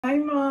Hi,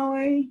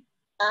 Molly.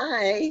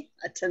 Hi.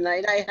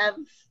 Tonight I have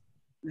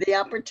the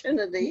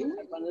opportunity.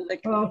 I wanted to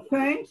come. Well,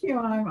 thank you.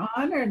 I'm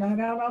honored. I don't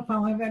know if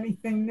I'll have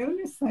anything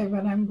new to say,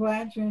 but I'm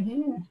glad you're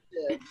here.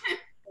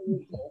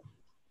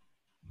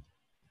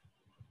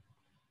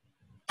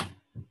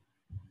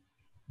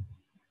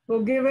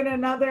 We'll give it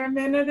another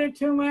minute or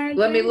two, Margie.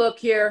 Let me look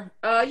here.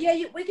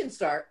 Yeah, we can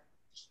start.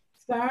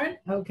 Start?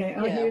 Okay.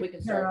 Oh, yeah, we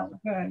can start.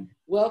 Good.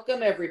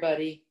 Welcome,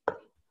 everybody.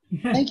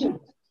 Thank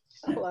you.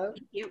 Hello.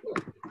 Thank you.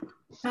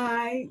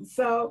 Hi.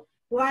 So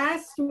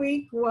last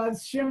week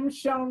was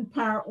Shimshon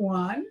Part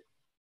 1.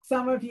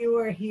 Some of you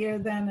were here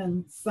then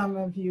and some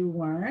of you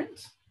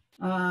weren't.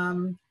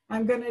 I'm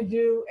going to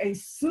do a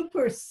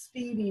super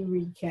speedy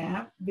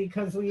recap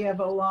because we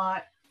have a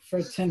lot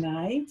for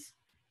tonight.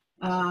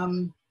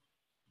 Even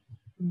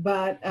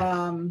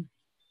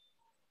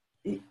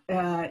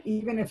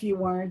if you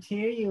weren't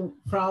here, you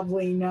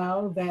probably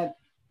know that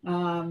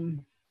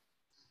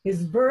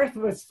his birth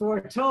was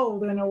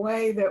foretold in a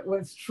way that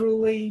was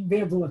truly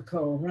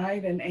biblical,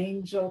 right? An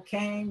angel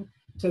came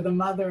to the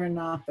mother and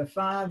not the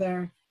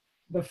father.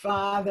 The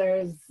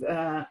father's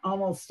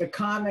almost a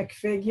comic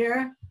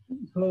figure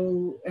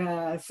who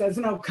says,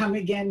 no, come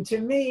again to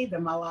me. The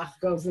malach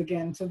goes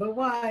again to the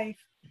wife.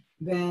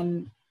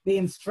 Then the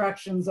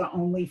instructions are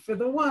only for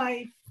the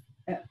wife.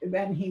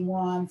 Then he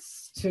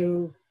wants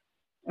to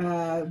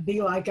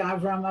be like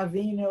Avram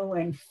Avinu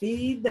and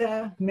feed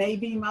the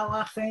maybe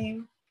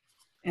malachim.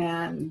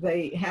 And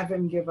they have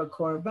him give a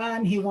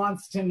korban. He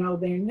wants to know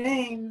their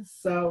names.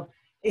 So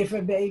if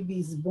a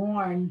baby's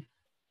born,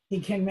 he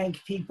can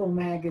make People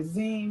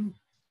magazine.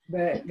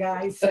 The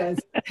guy says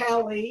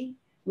Pelly,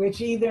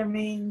 which either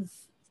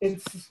means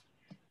it's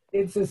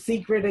a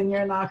secret and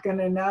you're not going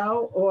to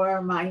know,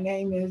 or my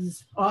name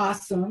is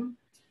awesome.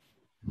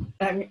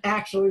 And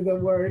actually the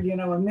word,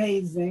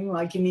 amazing,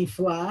 like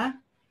nifla.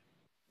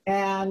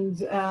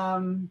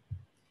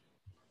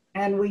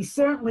 And we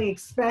certainly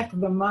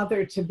expect the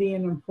mother to be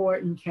an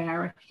important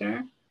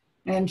character.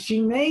 And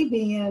she may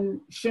be in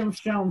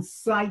Shimshon's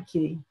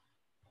psyche,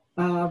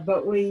 but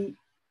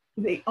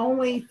the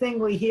only thing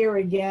we hear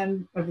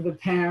again of the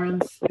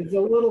parents is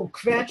a little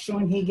kvetch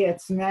when he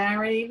gets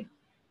married,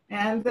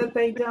 and that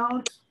they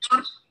don't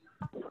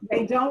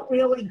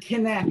really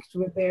connect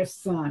with their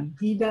son.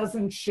 He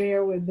doesn't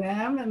share with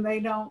them, and they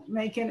don't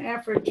make an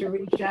effort to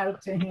reach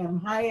out to him.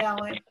 Hi,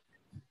 Ellen.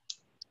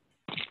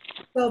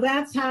 So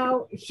that's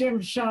how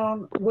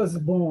Shimshon was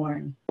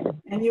born.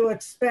 And you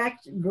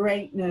expect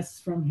greatness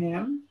from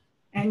him.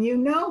 And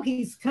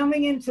he's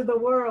coming into the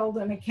world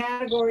in a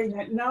category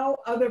that no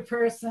other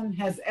person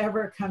has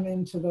ever come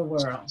into the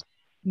world.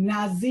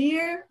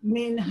 Nazir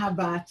min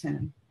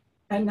habaten,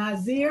 a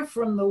Nazir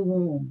from the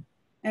womb.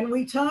 And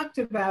we talked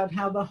about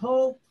how the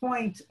whole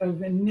point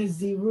of a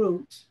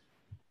Nizirut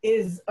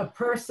is a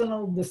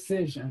personal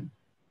decision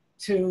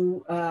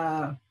to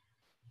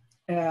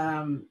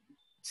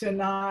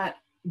not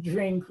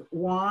drink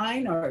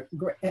wine or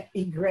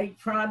eat grape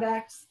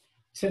products,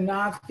 to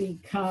not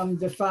become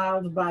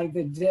defiled by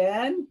the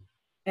dead,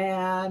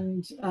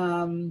 and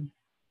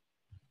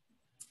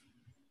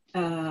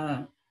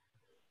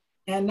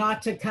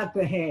not to cut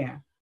the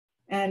hair.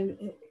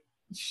 And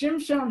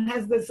Shimshon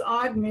has this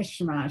odd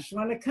mishmash.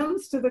 When it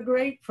comes to the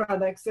grape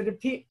products, it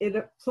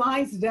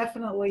applies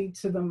definitely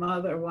to the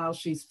mother while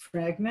she's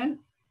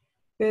pregnant.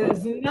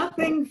 There's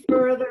nothing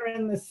further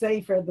in the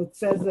Sefer that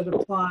says it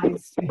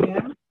applies to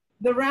him.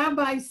 The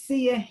rabbis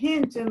see a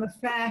hint in the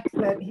fact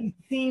that he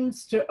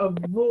seems to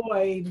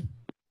avoid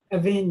a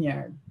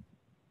vineyard.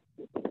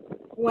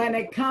 When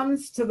it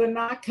comes to the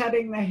not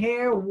cutting the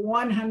hair,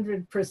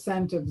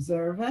 100%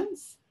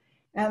 observance.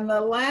 And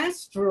the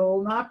last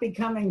rule, not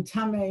becoming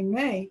tamei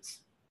mate,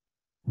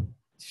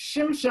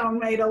 Shimshon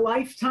made a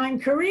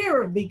lifetime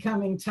career of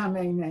becoming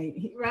tamei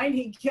mate, right?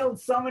 He killed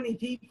so many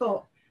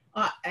people.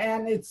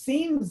 And it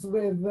seems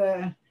with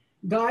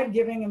God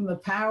giving him the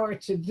power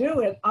to do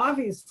it,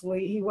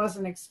 obviously he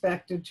wasn't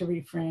expected to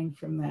refrain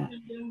from that.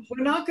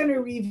 We're not going to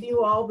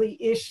review all the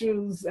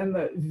issues and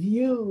the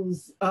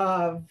views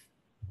of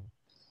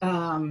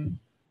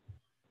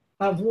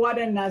what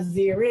a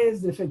Nazir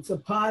is, if it's a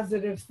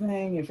positive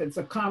thing, if it's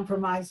a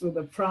compromise with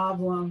a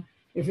problem,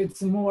 if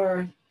it's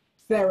more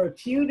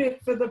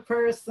therapeutic for the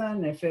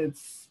person, if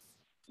it's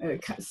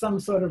some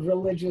sort of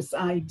religious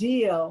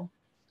ideal.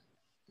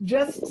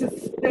 Just to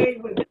stay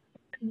with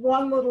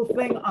one little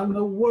thing on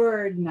the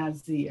word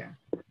Nazir.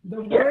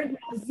 The word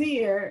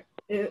Nazir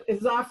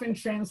is often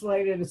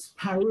translated as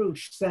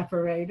parush,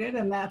 separated,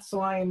 and that's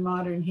why in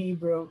modern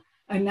Hebrew,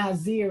 a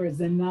Nazir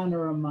is a nun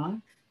or a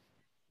monk.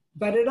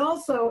 But it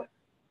also,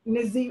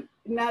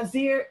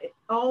 Nazir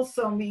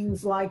also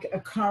means like a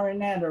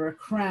coronet or a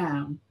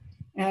crown,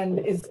 and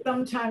is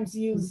sometimes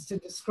used to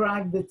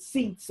describe the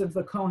tzitz of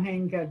the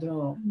Kohen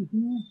Gadol.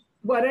 Mm-hmm.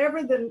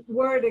 Whatever the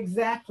word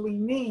exactly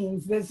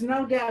means, there's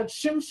no doubt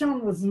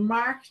Shimshon was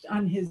marked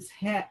on his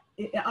head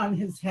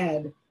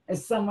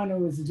as someone who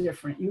was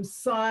different. You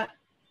saw it,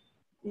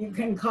 you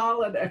can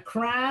call it a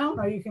crown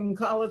or you can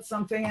call it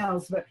something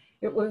else, but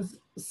It was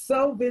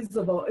so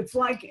visible. It's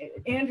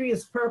like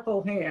Andrea's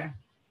purple hair.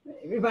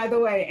 By the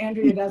way,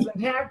 Andrea doesn't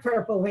have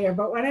purple hair,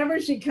 but whenever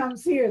she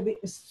comes here,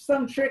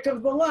 some trick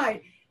of the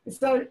light.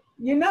 So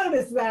you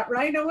notice that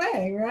right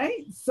away,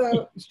 right?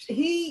 So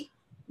he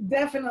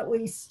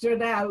definitely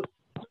stood out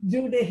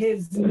due to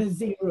his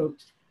Nazirut.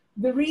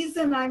 The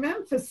reason I'm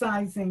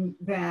emphasizing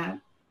that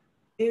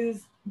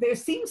is there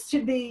seems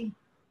to be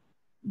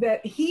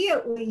that he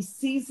at least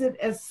sees it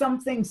as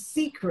something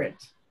secret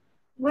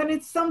when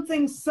it's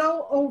something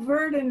so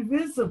overt and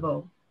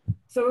visible.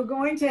 So we're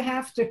going to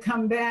have to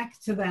come back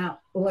to that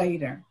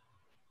later.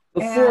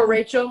 Before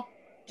Rachel,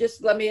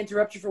 just let me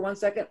interrupt you for 1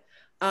 second.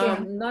 Sure.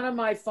 None of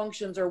my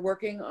functions are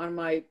working on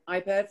my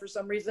iPad for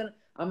some reason.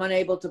 I'm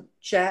unable to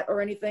chat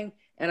or anything,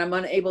 and I'm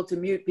unable to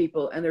mute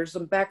people, and there's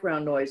some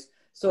background noise.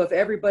 So if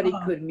everybody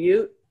could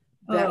mute,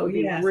 that would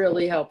be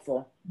really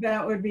helpful.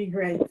 That would be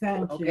great.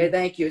 Thank you. Okay,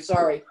 thank you.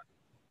 Sorry.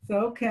 It's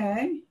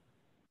okay.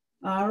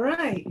 All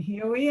right,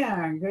 here we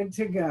are. Good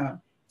to go.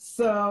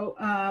 So,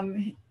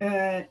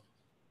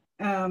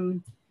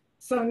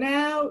 so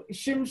now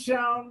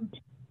Shimshon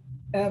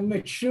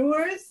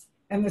matures,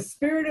 and the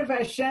Spirit of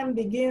Hashem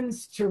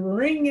begins to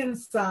ring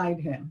inside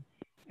him.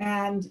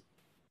 And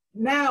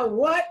now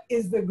what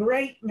is the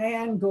great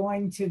man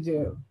going to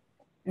do?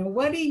 And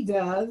what he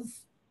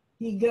does,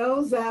 he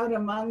goes out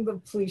among the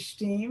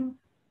Plishtim,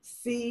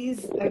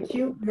 sees a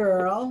cute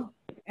girl,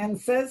 and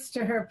says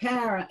to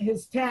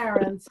his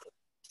parents,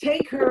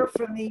 take her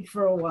for me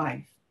for a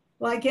wife.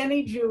 Like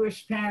any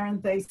Jewish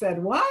parent, they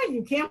said, why?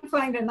 You can't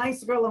find a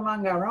nice girl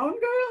among our own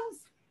girls?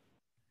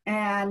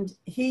 And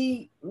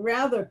he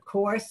rather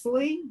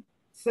coarsely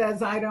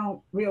says, I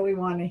don't really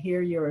want to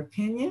hear your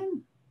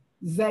opinion.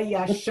 Ze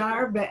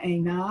yashar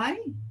be'enai.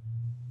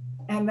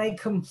 And they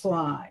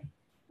comply.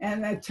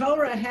 And the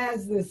Torah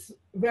has this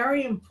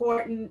very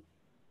important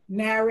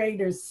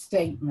narrator's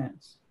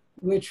statement,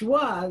 which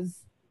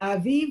was,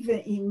 Aviv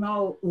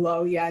ve'imo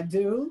lo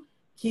yadu,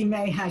 ki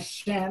me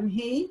Hashem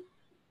hi,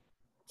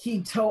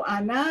 ki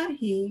to'ana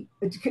hu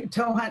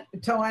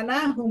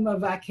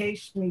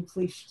mavakesh mi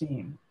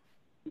plishtim.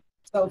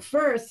 So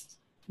first,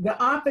 the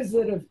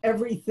opposite of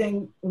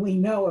everything we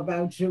know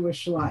about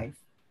Jewish life,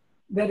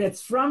 that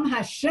it's from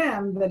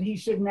Hashem that he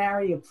should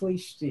marry a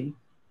Plishti,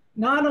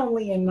 not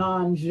only a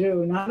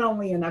non-Jew, not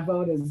only an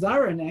Avodah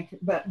Zaranik,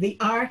 but the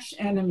arch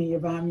enemy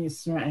of Am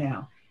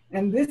Yisrael.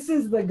 And this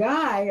is the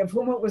guy of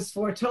whom it was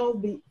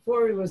foretold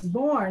before he was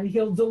born,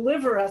 he'll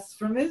deliver us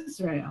from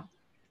Israel.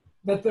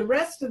 But the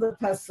rest of the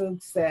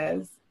pasuk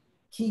says,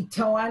 Ki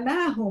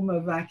to'anahu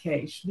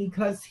mavakesh,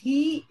 because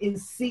he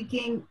is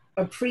seeking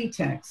a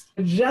pretext,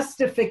 a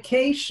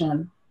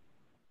justification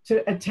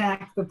to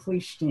attack the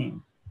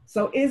Plishtim.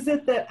 So is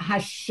it that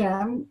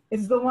Hashem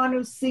is the one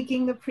who's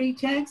seeking the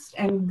pretext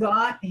and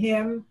got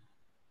him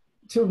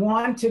to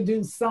want to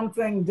do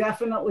something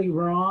definitely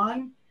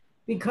wrong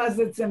because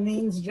it's a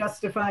means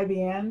justify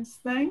the ends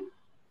thing?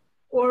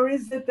 Or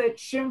is it that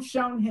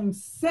Shimshon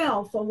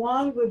himself,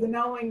 along with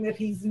knowing that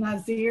he's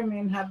Nazir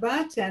min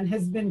Habatan,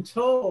 has been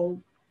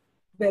told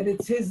that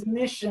it's his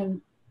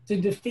mission to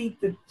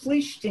defeat the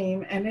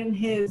Plishtim, and in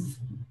his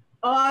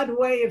odd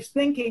way of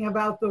thinking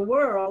about the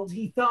world,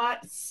 he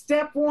thought,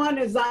 step one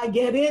is I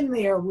get in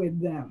there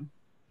with them.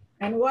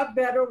 And what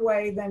better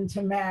way than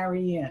to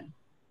marry in?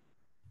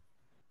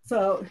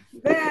 So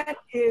that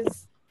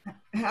is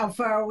how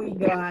far we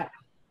got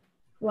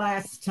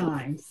last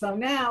time. So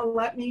now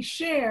let me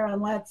share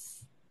and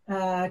let's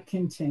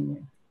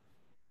continue.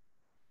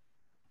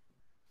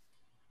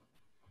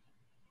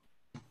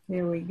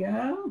 Here we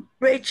go.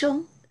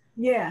 Rachel?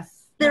 Yes.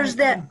 There's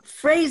that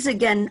phrase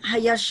again,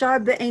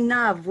 Hayashar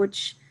be'enav,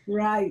 which...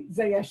 Right,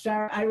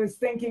 Zayashar. I was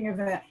thinking of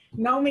that.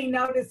 Nomi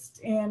noticed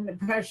in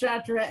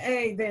Parshat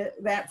Re'eh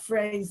that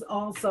phrase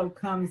also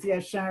comes,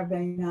 Yashar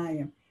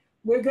be'enayim.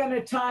 We're going to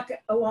talk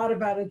a lot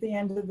about it at the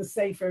end of the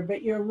Sefer,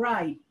 but you're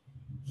right.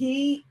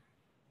 He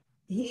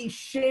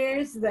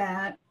shares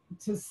that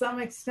to some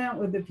extent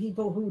with the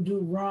people who do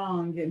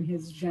wrong in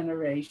his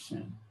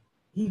generation.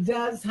 He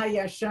does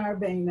Hayashar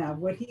be'enav,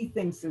 what he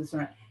thinks is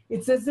right.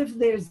 It's as if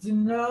there's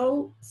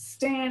no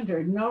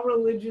standard, no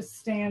religious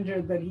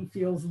standard that he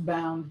feels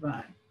bound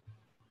by.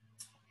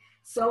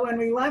 So when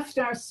we left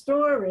our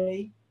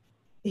story,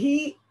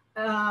 he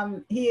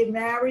had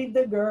married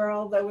the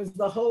girl. There was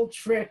the whole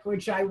trick,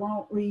 which I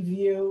won't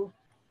review,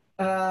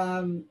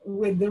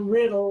 with the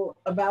riddle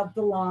about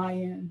the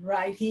lion,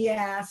 right? He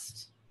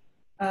asked,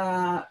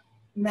 "Meha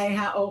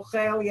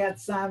ochel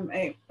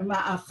yatsam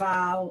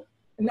ma'achal."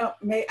 No,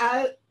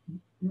 me'al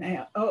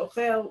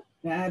ochel.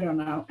 I don't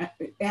know.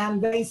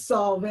 And they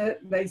solve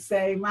it. They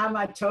say,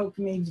 Mama tok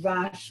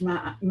midvash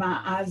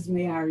ma'az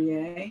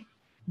me'aryeh.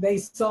 They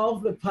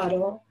solve the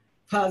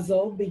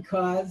puzzle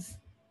because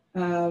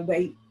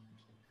they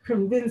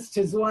convinced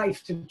his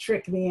wife to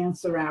trick the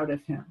answer out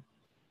of him.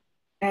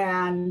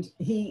 And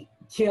he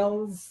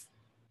kills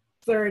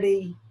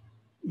 30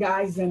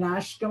 guys in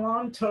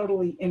Ashkelon,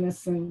 totally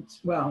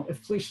innocent. Well,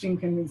 if Plishtim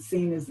can be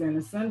seen as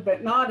innocent,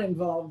 but not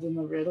involved in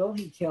the riddle,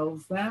 he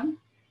kills them.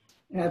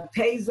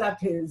 Pays up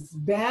his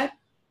bet,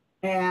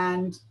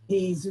 and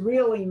he's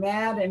really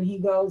mad and he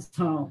goes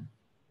home.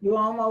 You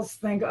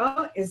almost think,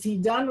 oh, is he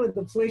done with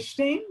the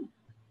Plishtim?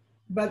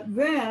 But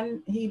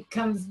then he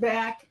comes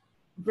back,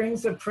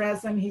 brings a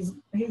present.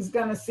 He's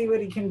going to see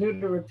what he can do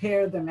to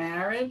repair the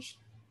marriage.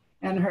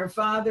 And her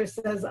father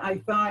says, I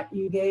thought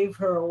you gave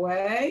her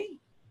away.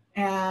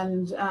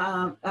 And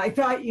I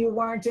thought you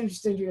weren't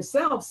interested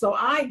yourself, so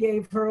I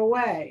gave her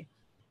away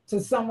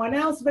to someone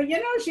else. But you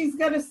know, she's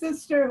got a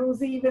sister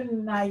who's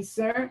even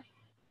nicer.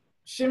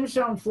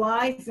 Shimshon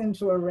flies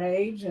into a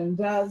rage and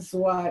does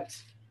what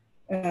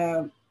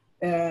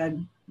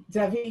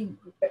David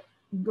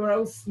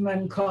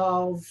Grossman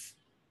calls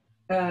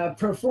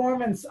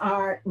performance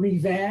art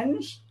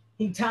revenge.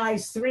 He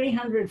ties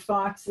 300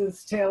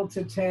 foxes tail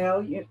to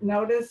tail. You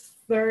notice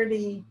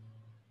 30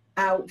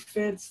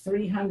 outfits,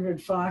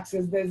 300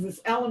 foxes. There's this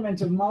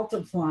element of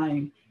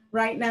multiplying.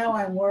 Right now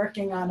I'm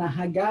working on a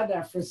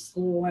Haggadah for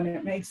school, and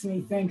it makes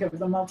me think of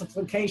the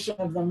multiplication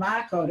of the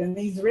Makot. And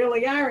these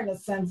really are, in a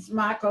sense,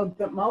 Makot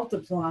that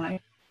multiply.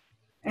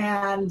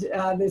 And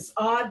this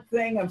odd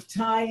thing of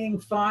tying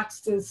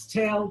foxes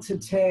tail to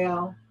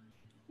tail,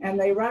 and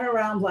they run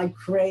around like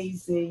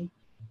crazy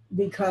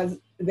because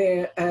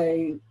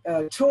a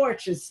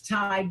torch is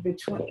tied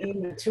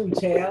between the two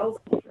tails,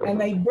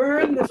 and they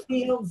burn the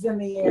fields in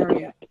the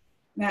area.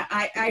 Now,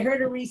 I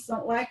heard a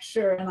recent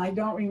lecture, and I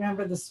don't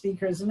remember the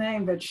speaker's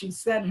name, but she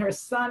said her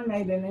son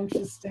made an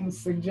interesting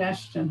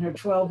suggestion, her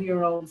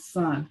 12-year-old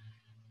son,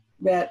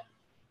 that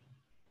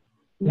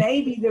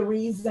maybe the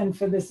reason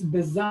for this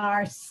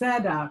bizarre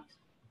setup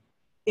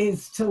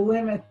is to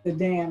limit the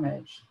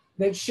damage.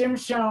 That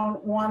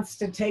Shimshon wants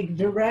to take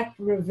direct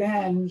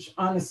revenge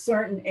on a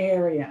certain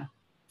area.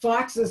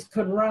 Foxes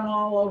could run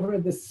all over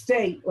the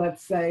state,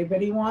 let's say,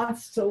 but he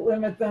wants to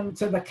limit them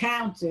to the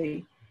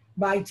county.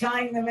 By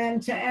tying them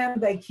end to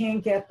end, they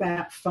can't get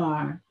that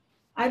far.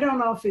 I don't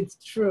know if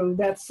it's true.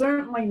 That's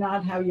certainly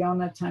not how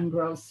Yonatan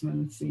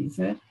Grossman sees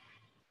it.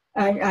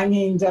 I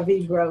mean,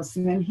 David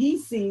Grossman. He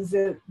sees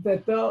it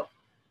that though,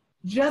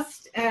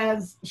 just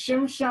as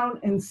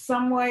Shimshon in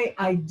some way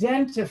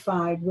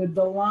identified with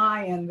the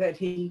lion that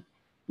he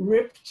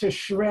ripped to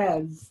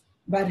shreds,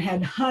 but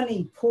had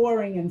honey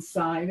pouring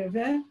inside of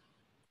it,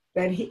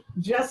 that he,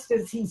 just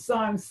as he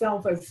saw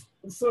himself as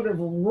sort of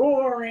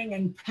roaring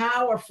and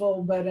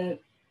powerful, but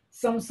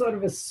some sort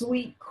of a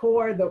sweet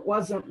core that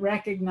wasn't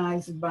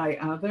recognized by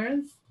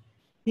others,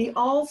 he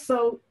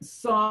also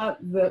saw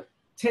the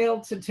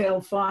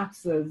tail-to-tail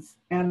foxes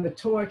and the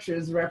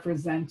torches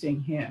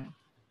representing him.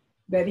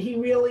 That he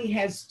really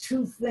has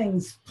two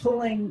things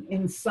pulling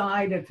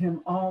inside of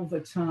him all the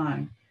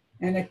time.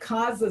 And it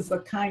causes a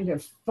kind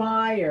of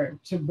fire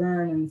to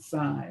burn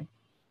inside.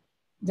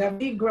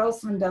 David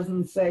Grossman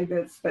doesn't say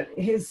this, but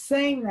his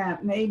saying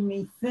that made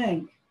me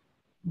think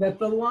that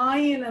the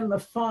lion and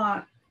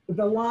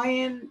the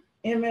lion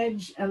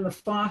image and the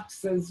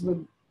foxes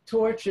with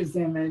torches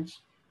image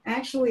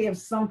actually have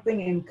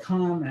something in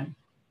common,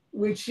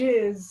 which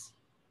is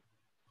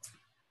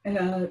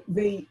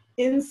the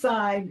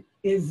inside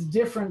is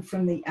different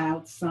from the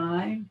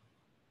outside.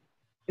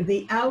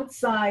 The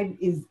outside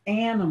is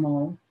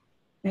animal,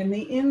 and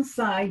the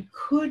inside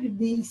could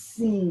be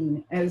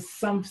seen as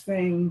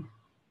something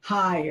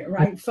higher,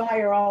 right?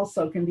 Fire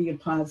also can be a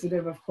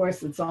positive. Of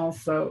course, it's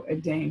also a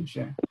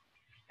danger.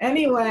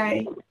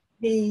 Anyway,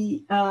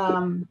 he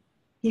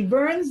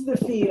burns the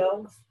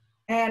fields,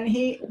 and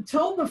he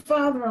told the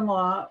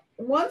father-in-law,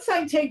 once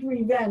I take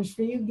revenge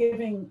for you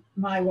giving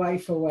my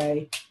wife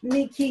away,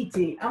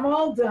 Nikiti, I'm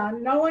all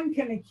done. No one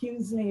can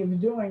accuse me of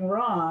doing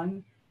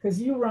wrong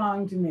because you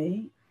wronged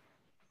me.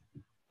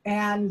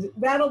 And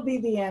that'll be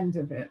the end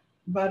of it.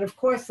 But of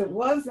course, it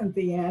wasn't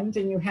the end.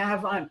 And you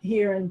have on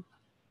here in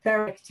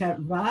Perek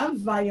Vav,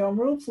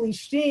 Vayomru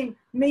Plishtim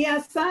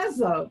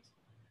miyasazot.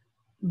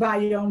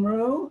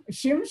 Vayomru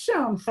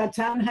Shimshon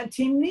Chatan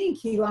Hatimni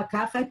ki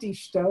lakachat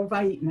ishto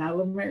vayitna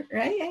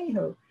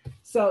l'mereyehu.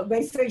 So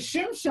they say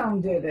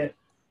Shimshon did it.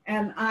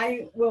 And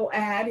I will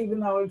add, even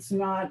though it's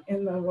not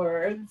in the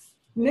words,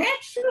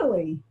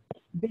 naturally,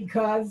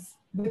 because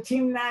the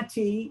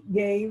Timnati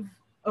gave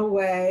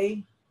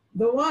away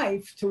the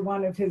wife to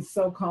one of his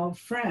so-called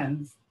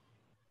friends.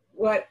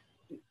 What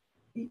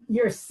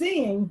you're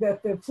seeing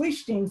that the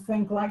Plishtim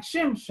think like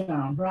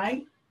Shimshon,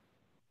 right?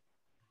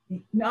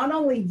 Not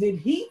only did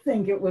he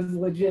think it was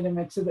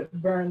legitimate to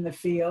burn the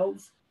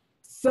fields,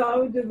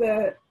 so do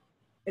the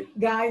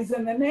guys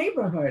in the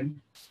neighborhood.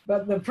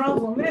 But the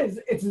problem is,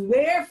 it's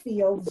their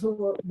fields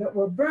that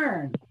were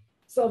burned.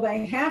 So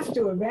they have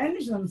to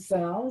avenge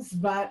themselves,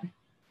 but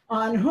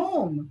on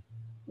whom?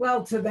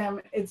 Well, to them,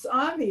 it's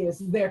obvious.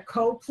 They're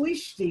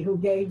co-plishti who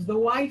gave the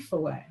wife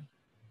away.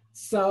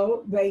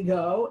 So they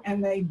go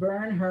and they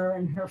burn her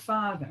and her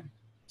father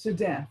to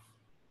death.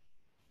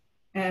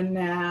 And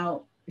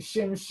now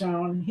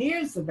Shimshon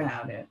hears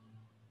about it.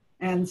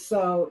 And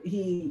so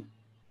he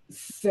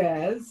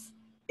says,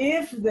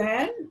 if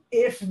then,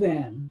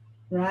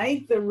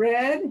 right? The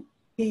red,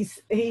 he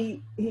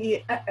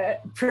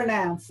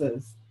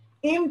pronounces,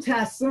 Im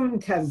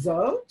tasun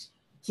kazot,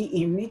 ki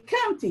im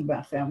nikamti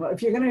bachem. Well,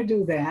 if you're going to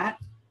do that,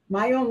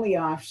 my only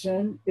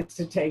option is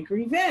to take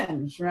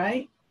revenge,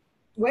 right?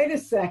 Wait a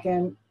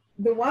second.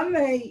 The one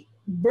they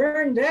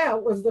burned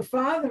out was the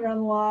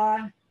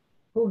father-in-law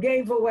who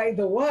gave away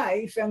the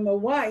wife, and the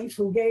wife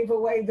who gave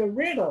away the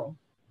riddle.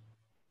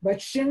 But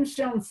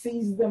Shimshon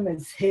sees them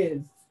as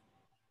his.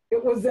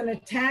 It was an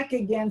attack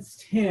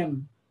against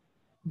him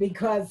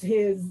because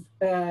his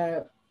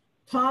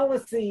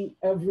policy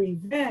of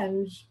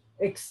revenge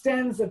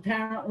extends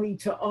apparently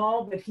to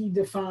all that he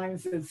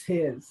defines as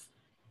his.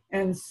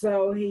 And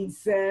so he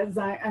says,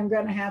 I'm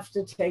going to have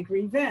to take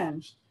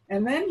revenge.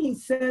 And then he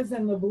says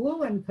in the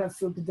blue in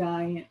Pasuk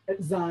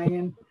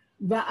Zion,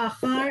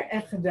 Va'achar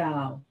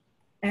echdal,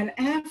 and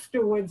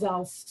afterwards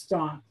I'll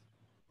stop,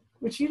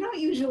 which you don't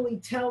usually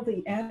tell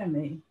the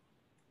enemy,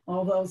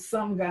 although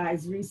some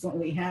guys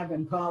recently have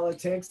in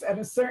politics. At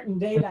a certain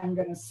date, I'm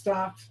going to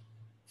stop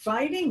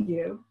fighting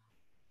you.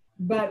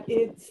 But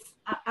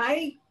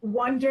I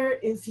wonder,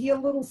 is he a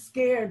little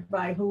scared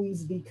by who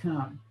he's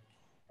become?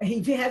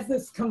 He has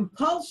this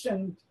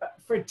compulsion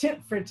for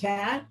tit for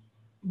tat,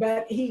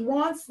 but he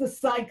wants the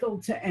cycle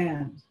to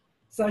end.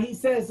 So he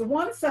says,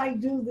 once I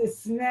do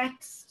this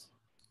next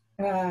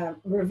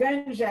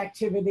revenge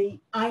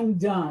activity, I'm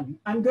done.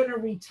 I'm going to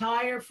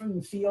retire from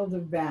the field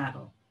of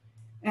battle.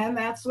 And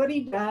that's what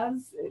he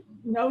does.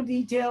 No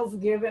details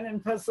given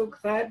in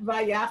Pasuk Chet.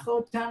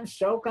 Vayachotam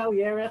shokal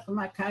yerech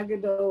makah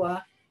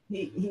gedola.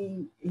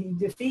 He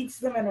defeats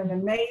them in an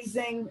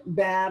amazing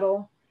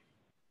battle.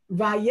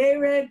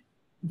 Vayered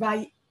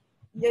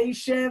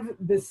vayeshev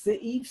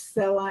b'seif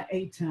sela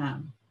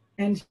etam.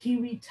 And he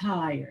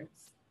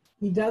retires.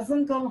 He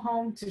doesn't go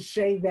home to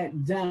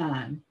Shevet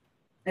Dan,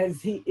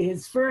 as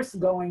his first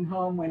going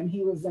home when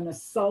he was in a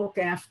sulk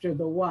after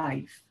the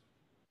wife.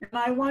 And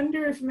I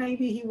wonder if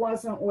maybe he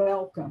wasn't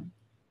welcome.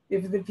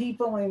 If the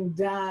people in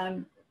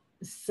Dan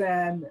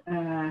said,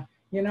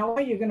 you know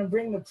what, you're going to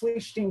bring the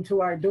Plishtim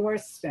to our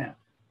doorstep.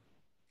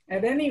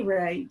 At any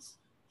rate,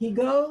 he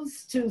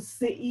goes to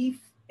Seif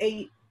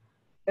 8,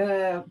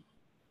 to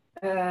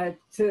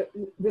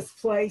this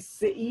place,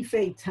 Seif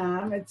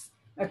Eitam. It's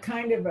a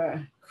kind of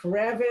a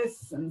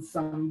crevice and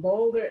some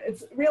boulder.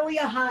 It's really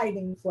a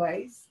hiding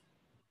place.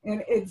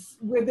 And it's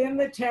within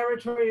the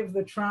territory of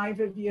the tribe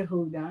of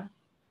Yehuda.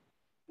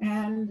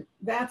 And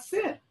that's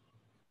it.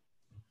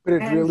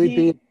 Could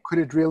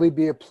it really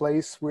be a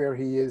place where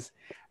he is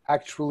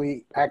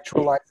actually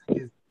actualizing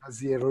his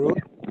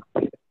Nazirut?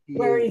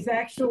 He's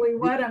actually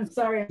what? I'm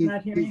sorry, I'm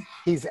not hearing.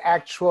 He's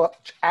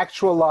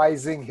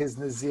actualizing his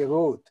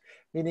Nazirut,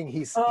 meaning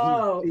he's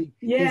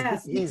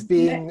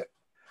being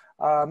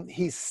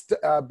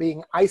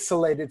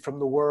isolated from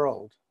the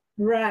world.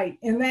 Right,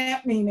 in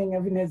that meaning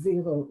of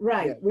Nazirut,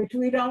 right, yeah. Which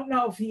we don't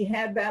know if he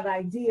had that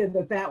idea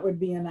that would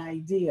be an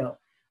ideal.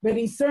 But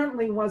he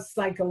certainly was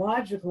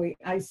psychologically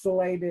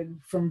isolated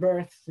from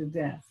birth to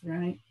death,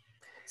 right?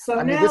 So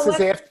I mean,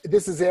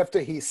 this is after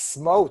he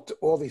smote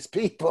all these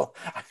people.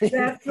 I mean,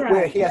 that's right,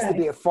 where he has to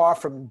be far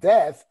from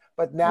death,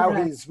 but now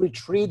he's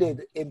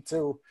retreated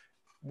into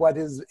what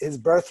is his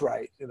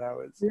birthright. You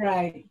know,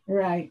 right.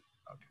 Okay.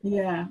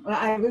 Yeah, well,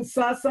 I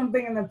saw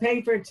something in the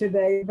paper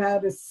today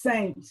about a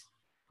saint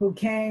who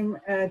came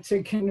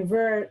to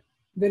convert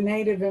the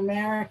Native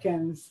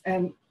Americans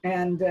and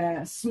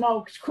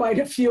smoked quite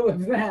a few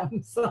of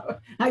them. So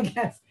I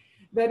guess.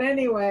 But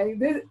anyway,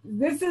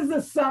 this is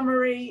a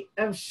summary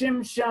of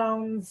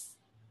Shimshon's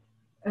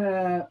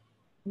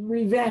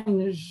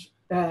revenge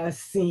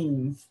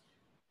scenes.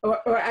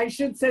 Or I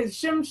should say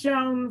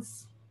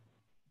Shimshon's,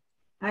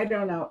 I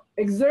don't know,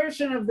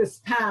 exertion of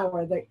this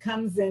power that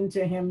comes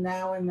into him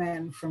now and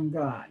then from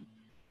God.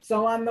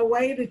 So on the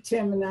way to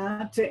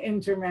Timnah to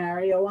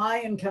intermarry, a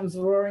lion comes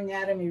roaring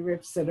at him, he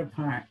rips it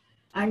apart.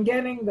 I'm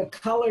getting the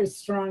colors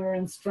stronger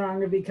and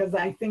stronger because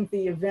I think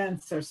the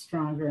events are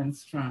stronger and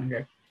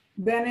stronger.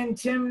 Then in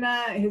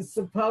Timnah, his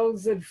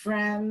supposed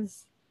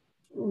friends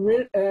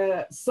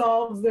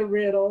solve the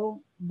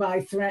riddle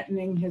by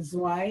threatening his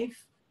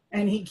wife,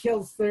 and he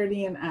kills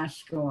 30 in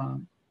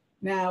Ashkelon.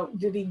 Now,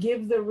 did he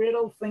give the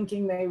riddle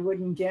thinking they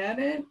wouldn't get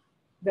it?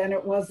 Then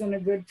it wasn't a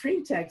good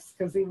pretext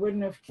because he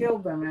wouldn't have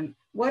killed them. And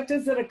what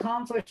does it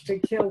accomplish to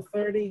kill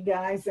 30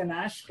 guys in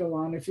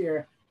Ashkelon if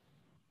your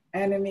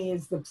enemy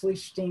is the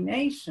Plishti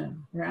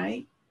nation,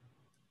 right?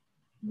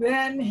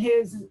 Then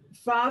his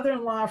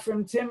father-in-law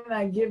from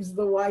Timnah gives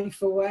the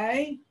wife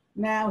away.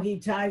 Now he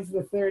ties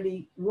the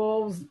 30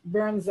 wolves,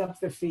 burns up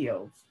the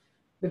fields.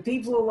 The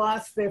people who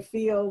lost their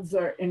fields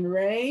are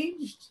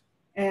enraged,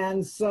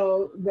 and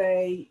so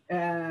they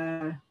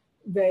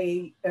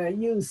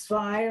use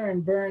fire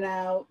and burn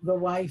out the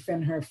wife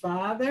and her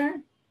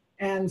father.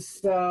 And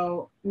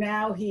so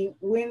now he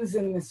wins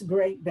in this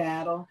great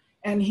battle,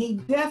 and he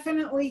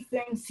definitely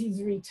thinks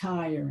he's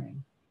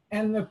retiring.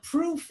 And the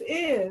proof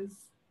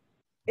is,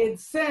 it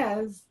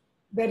says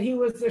that he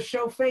was a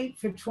shofet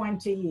for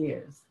 20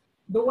 years.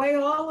 The way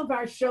all of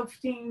our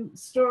shoftim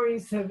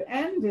stories have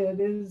ended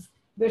is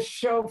the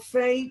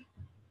shofet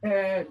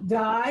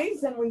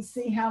dies and we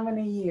see how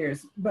many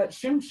years, but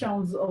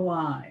Shimshon's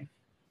alive.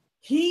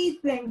 He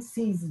thinks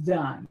he's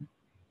done.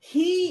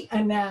 He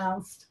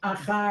announced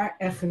Achar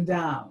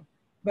Echdal,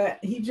 but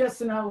he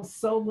just knows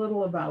so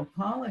little about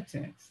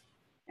politics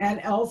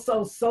and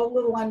also so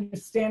little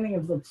understanding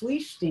of the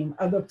Plishtim.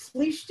 Are the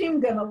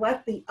Plishtim going to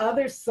let the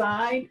other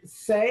side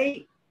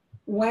say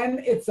when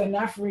it's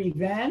enough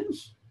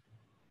revenge?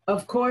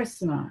 Of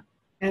course not.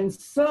 And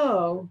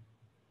so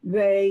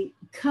they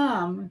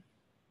come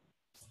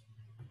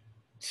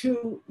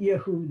to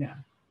Yehuda,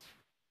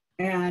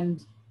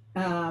 and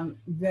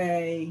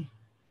they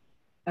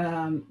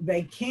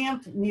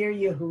camp near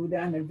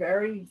Yehuda in a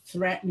very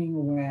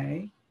threatening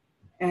way,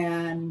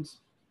 and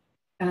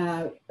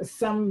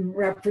some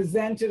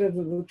representative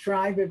of the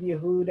tribe of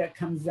Yehuda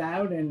comes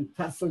out in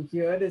Pasuk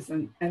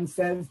Yud and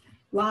says,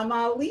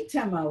 Lama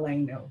alitem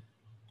aleinu?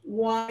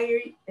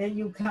 Why are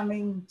you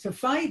coming to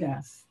fight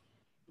us?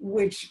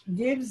 Which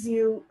gives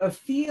you a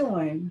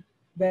feeling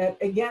that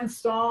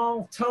against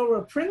all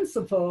Torah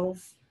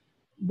principles,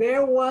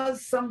 there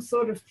was some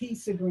sort of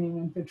peace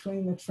agreement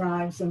between the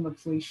tribes and the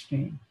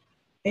Plishtim.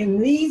 In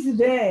these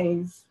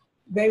days,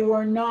 they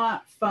were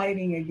not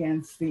fighting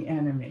against the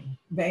enemy.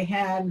 They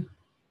had,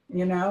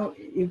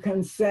 you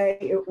can say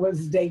it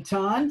was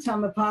détente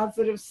on the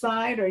positive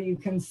side, or you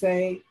can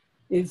say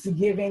it's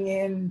giving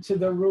in to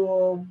the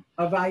rule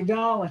of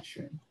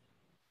idolatry.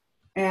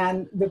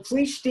 And the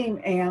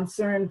Plishtim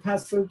answer in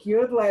Pasuk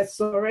Yud,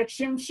 Le'soret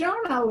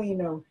Shimshon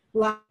alinu,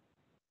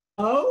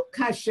 la'o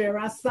kasher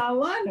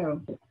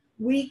asalanu.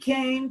 We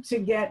came to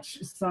get,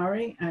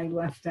 sorry, I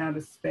left out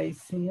a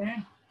space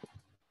here.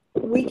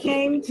 We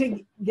came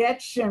to get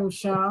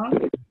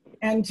Shimshon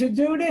and to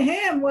do to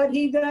him what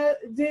he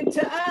did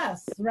to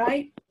us,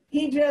 right?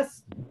 He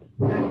just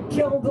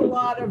killed a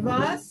lot of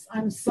us.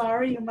 I'm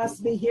sorry, you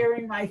must be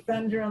hearing my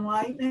thunder and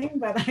lightning,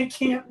 but I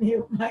can't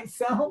mute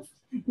myself.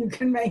 You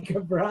can make a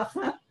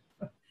bracha.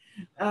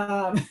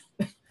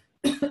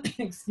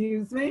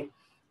 Excuse me.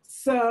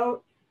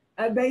 So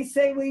they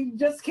say we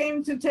just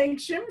came to take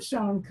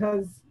Shimshon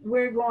because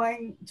we're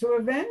going to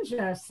avenge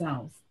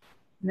ourselves.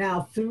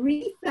 Now,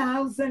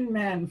 3,000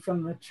 men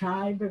from the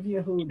tribe of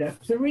Yehuda,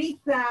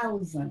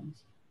 3,000,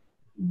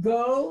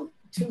 go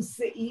to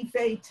Seif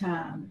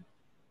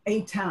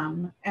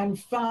Etam, and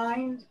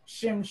find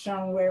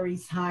Shimshon where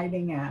he's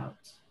hiding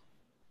out.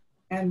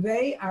 And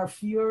they are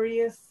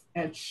furious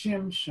at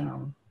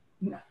Shimshon,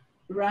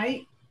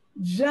 right?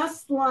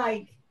 Just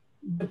like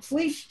the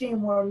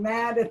Plishtim were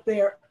mad at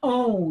their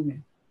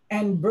own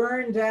and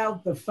burned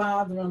out the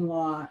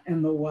father-in-law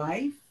and the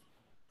wife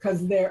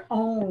because their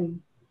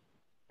own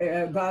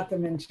got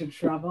them into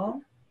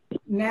trouble.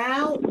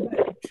 Now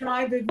the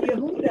tribe of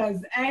Yehuda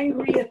is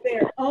angry at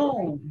their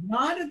own,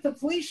 not at the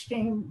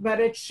Plishtim, but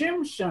at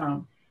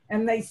Shimshon.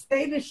 And they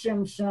say to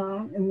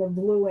Shimshon in the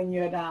blue and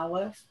Yud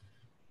Aleph,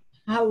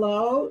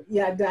 Hello,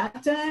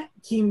 Yadata,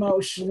 ki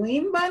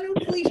moshlim banu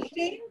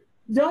Plishtim?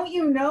 Don't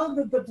you know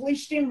that the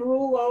Plishtim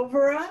rule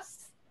over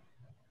us?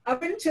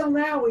 Up until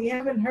now, we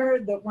haven't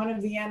heard that one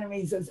of the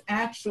enemies is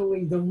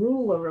actually the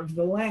ruler of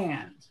the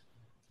land.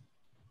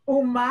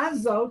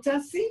 Umazot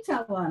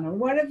asita lanu.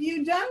 What have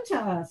you done to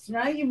us,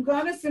 right? You've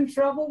got us in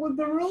trouble with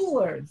the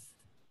rulers.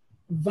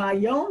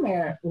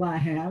 Vayomer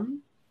lahem,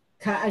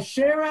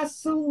 ka'asher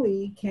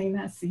asuli kein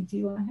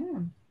asiti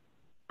lahem.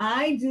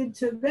 I did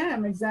to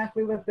them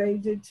exactly what they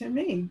did to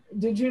me.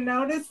 Did you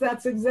notice?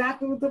 That's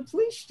exactly what the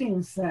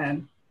Plishtim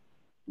said,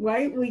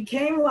 right? We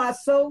came la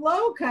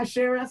solo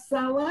kasher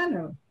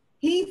asalanu.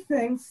 He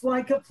thinks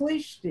like a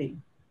Plishti.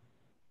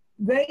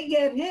 They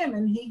get him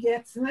and he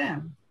gets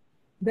them.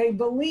 They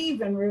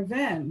believe in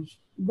revenge,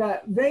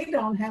 but they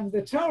don't have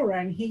the Torah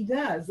and he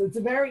does. It's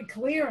very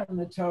clear in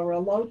the Torah,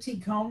 lo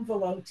tikom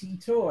v'lo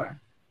titor.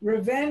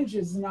 Revenge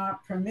is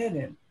not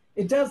permitted.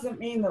 It doesn't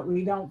mean that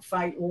we don't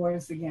fight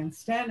wars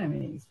against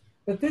enemies,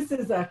 but this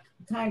is a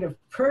kind of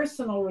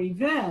personal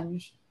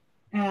revenge.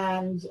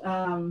 And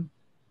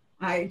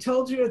I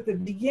told you at the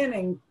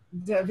beginning,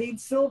 David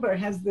Silber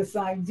has this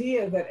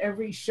idea that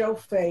every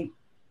shofet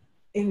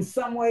in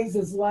some ways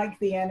is like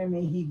the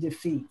enemy he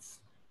defeats.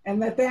 And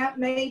that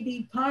may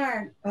be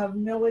part of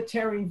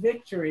military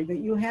victory, that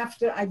you have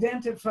to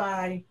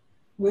identify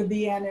with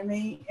the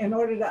enemy in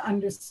order to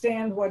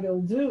understand what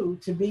he'll do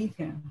to beat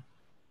him.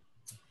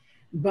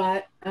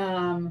 But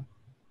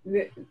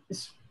the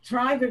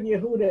tribe of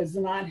Yehuda is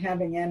not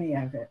having any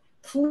of it.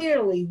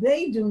 Clearly,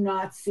 they do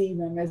not see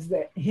him as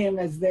their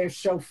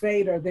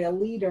shofet or their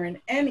leader in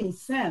any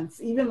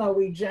sense, even though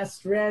we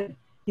just read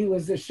he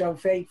was a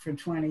shofet for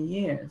 20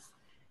 years.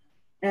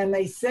 And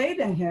they say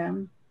to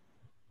him,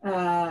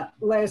 well,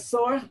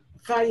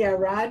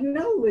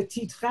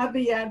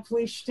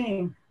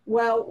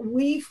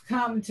 we've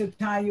come to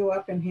tie you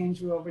up and hand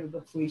you over to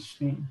the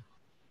Plishtim.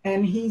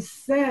 And he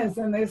says,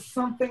 and there's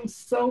something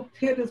so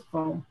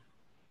pitiful,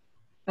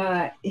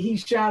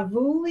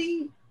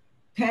 Hishavuli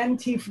pen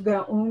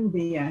tifga'un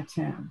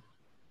biyatem.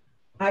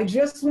 I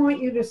just want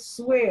you to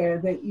swear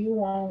that you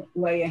won't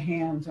lay a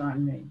hand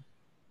on me.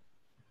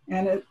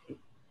 And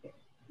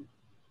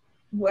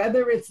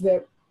whether it's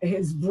that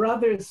his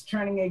brother's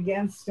turning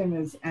against him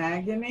is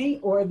agony,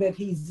 or that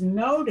he's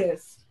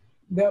noticed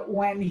that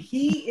when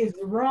he is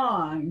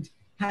wronged,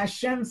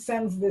 Hashem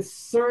sends this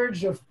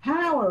surge of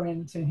power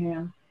into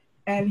him,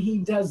 and he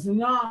does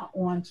not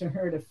want to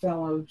hurt a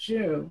fellow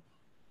Jew.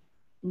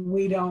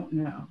 We don't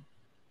know.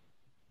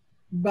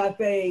 But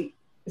they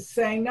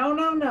say, no,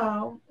 no,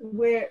 no,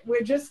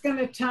 we're just going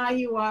to tie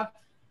you up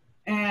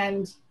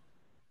and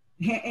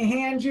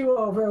hand you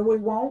over. We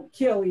won't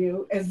kill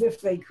you, as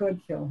if they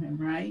could kill him,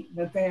 right?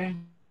 But they're,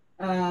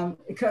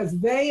 because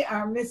they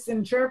are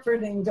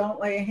misinterpreting, don't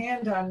lay a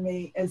hand on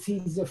me, as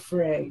he's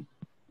afraid.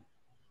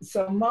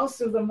 So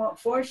most of the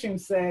Forshim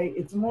say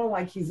it's more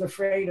like he's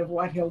afraid of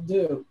what he'll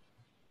do.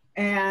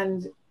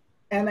 And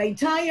they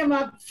tie him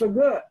up for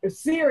good,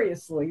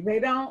 seriously. They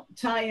don't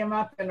tie him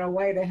up in a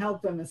way to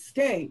help him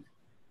escape,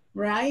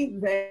 right?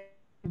 They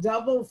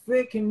double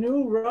thick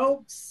new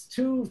ropes,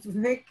 2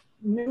 thick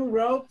new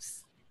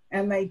ropes,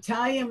 and they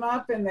tie him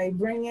up and they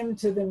bring him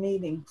to the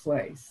meeting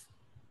place.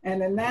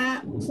 And in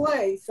that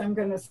place, I'm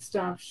going to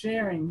stop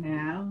sharing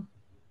now.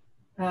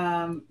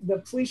 The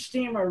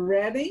Plishtim are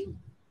ready.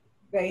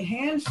 They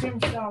hand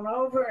Shimshon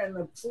over, and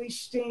the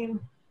Plishtim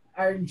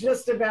are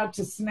just about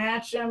to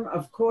snatch him.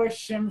 Of course,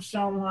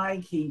 Shimshon,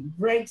 like, he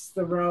breaks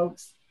the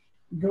ropes,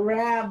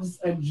 grabs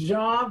a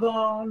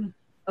jawbone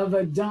of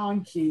a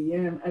donkey,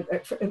 and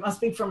it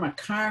must be from a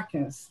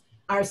carcass.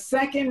 Our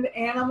second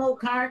animal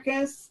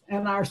carcass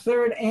and our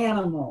third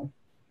animal,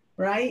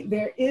 right?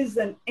 There is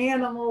an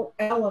animal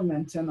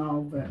element in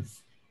all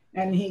this.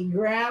 And he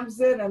grabs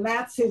it, and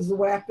that's his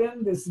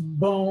weapon, this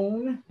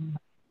bone,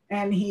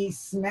 and he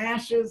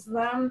smashes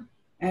them,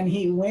 and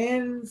he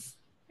wins,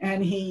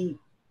 and he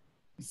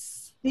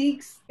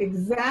speaks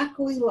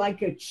exactly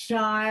like a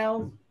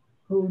child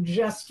who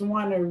just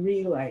won a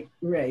relay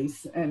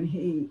race. And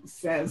he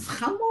says,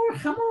 Chamor,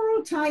 Chamor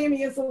Otayim.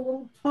 He has a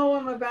little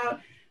poem about,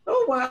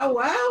 oh, wow,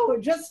 wow,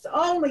 just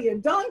only a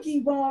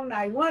donkey bone.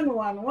 I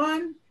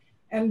won.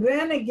 And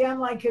then again,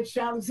 like a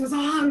child, he says,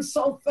 oh, I'm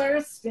so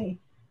thirsty.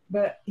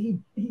 But he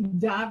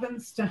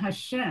davens to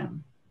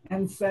Hashem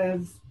and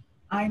says,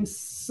 I'm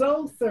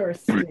so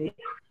thirsty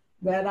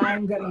that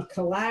I'm going to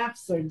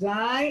collapse or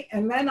die,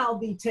 and then I'll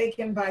be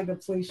taken by the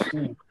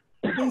Plishtim.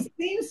 He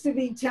seems to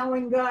be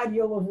telling God,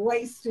 you'll have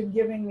wasted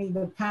giving me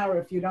the power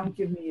if you don't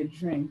give me a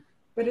drink.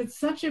 But it's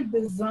such a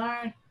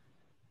bizarre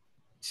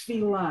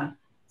tefillah,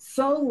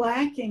 so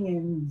lacking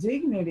in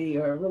dignity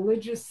or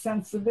religious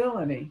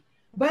sensibility.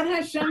 But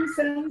Hashem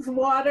sends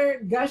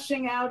water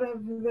gushing out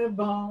of the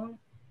bone,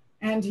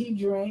 and he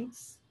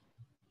drinks.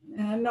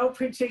 No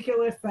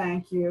particular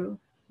thank you.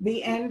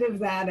 The end of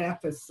that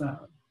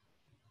episode.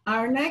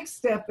 Our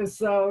next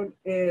episode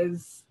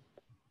is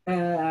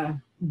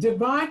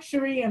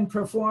debauchery and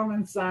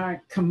performance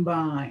art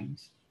combined.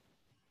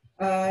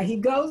 He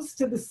goes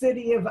to the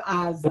city of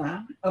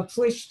Aza, a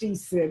Plishti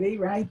city,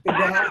 right? The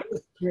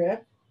Gaza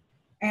Strip.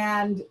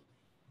 And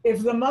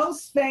if the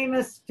most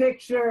famous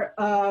picture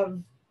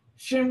of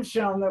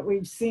Shimshon that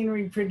we've seen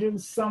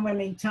reproduced so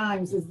many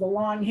times is the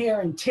long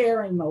hair and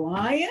tearing the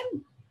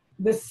lion,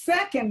 the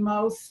second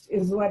most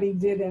is what he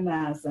did in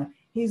Aza.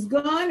 He's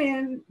gone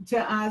in to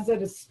Aza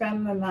to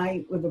spend the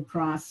night with a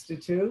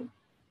prostitute.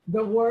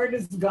 The word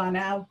has gone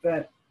out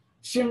that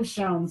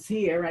Shimshon's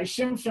here, right?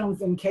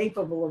 Shimshon's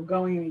incapable of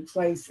going any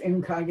place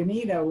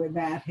incognito with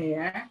that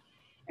hair.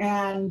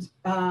 And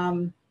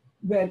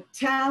the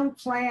town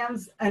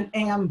plans an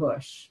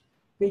ambush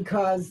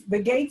because the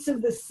gates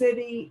of the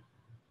city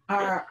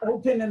are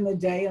open in the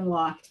day and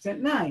locked at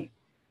night.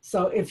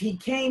 So if he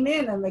came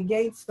in and the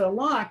gates are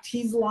locked,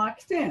 he's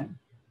locked in.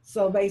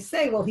 So they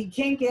say, well, he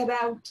can't get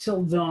out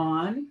till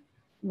dawn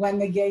when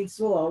the gates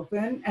will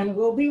open, and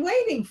we'll be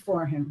waiting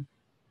for him.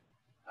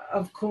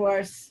 Of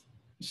course,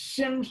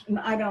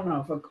 I don't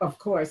know if of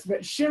course,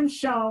 but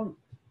Shimshon,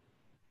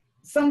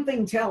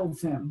 something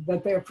tells him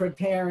that they're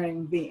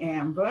preparing the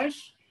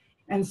ambush.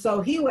 And so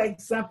he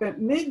wakes up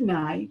at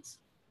midnight,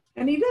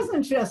 and he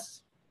doesn't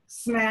just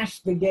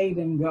smash the gate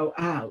and go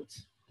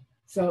out.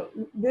 So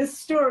this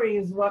story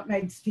is what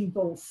makes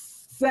people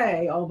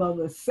say, although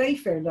the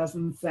Sefer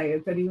doesn't say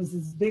it, that he was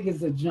as big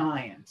as a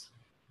giant,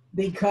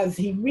 because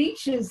he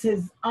reaches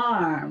his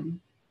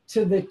arm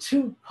to the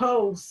 2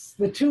 posts,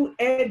 the 2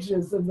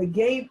 edges of the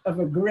gate of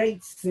a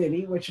great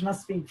city, which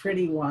must be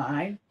pretty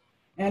wide,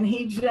 and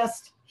he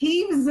just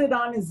heaves it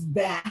on his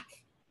back.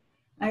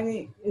 I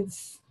mean,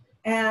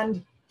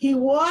 and he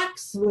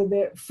walks with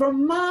it for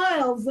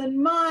miles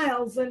and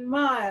miles and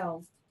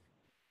miles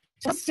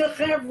to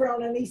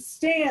Hebron, and he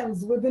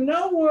stands with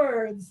no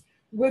words,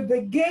 with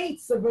the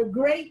gates of a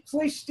great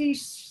Plishti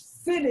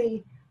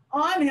city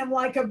on him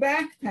like a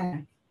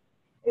backpack.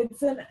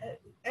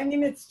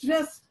 It's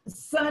just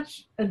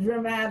such a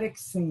dramatic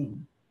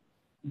scene.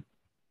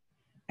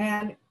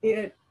 And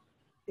it's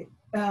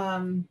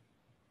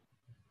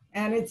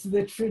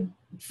the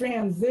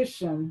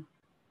transition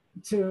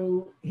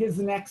to his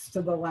next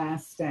to the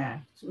last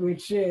act,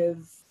 which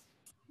is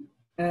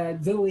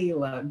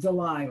Delilah.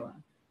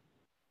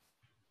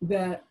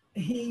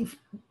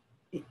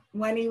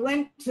 When he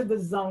went to the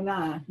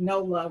Zonah, no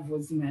love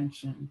was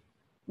mentioned.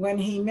 When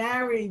he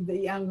married the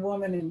young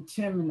woman in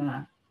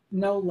Timnah,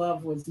 no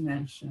love was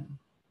mentioned.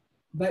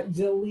 But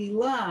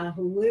Delilah,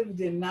 who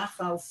lived in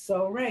Nachal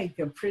Sorek,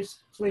 a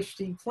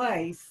Plishti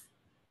place,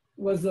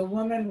 was a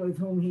woman with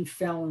whom he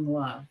fell in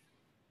love.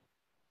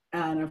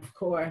 And of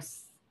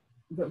course,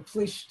 the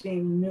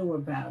Plishtim knew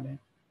about it.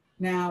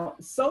 Now,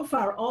 so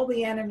far, all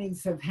the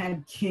enemies have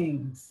had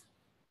kings,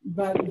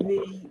 but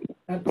the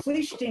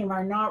Plishtim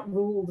are not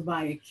ruled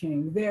by a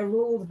king. They're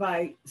ruled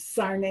by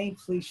Sarnei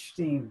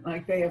Plishtim,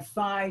 like they have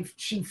 5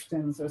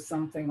 chieftains or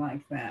something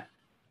like that.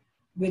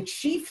 The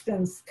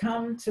chieftains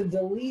come to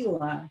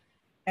Delilah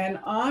and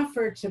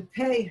offer to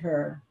pay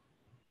her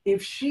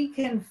if she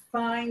can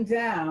find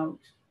out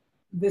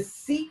the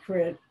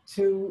secret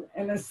to,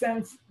 in a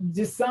sense,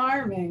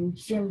 disarming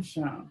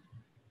Shimshon.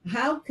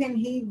 How can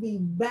he be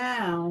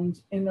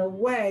bound in a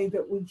way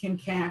that we can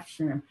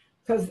capture him?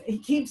 Because he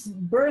keeps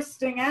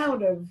bursting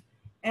out of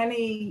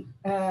any,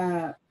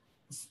 right?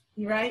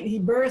 He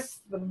bursts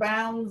the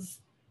bounds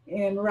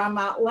in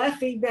Ramat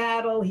Lehi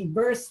battle. He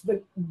burst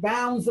the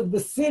bounds of the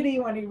city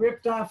when he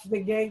ripped off the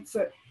gates.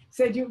 So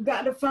said, you've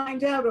got to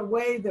find out a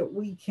way that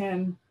we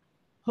can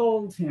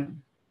hold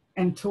him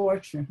and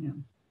torture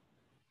him.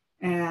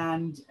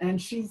 And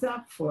she's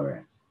up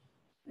for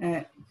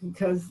it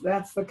because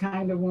that's the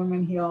kind of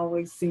woman he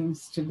always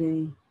seems to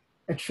be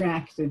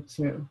attracted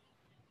to.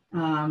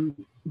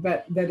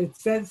 But that it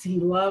says he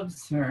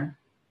loves her,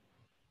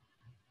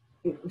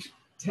 it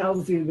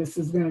tells you this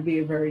is going to be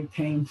a very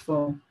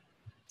painful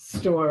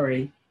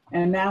story.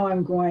 And now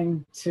I'm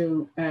going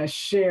to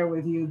share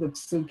with you the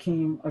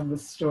psukim of the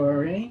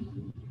story.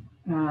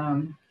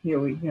 Here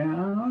we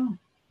go.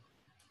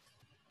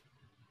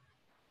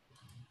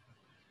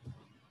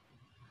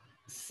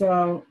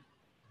 So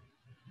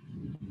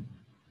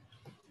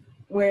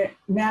we're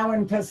now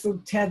in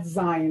Pasuk Tet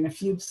Zayin, a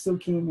few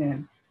psukim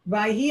in.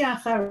 Vahi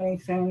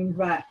acharechen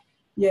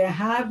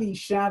vayehav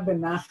isha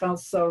benachal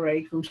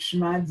sorek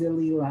ushma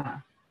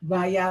Delilah.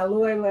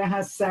 Vayalu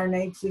eleha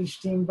sarnei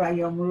plishtim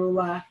vayomru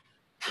la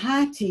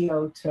pati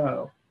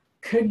oto.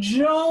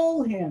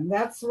 Cajole him.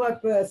 That's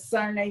what the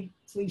sarnei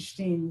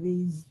plishtim,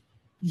 these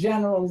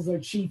generals or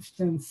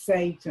chieftains,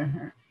 say to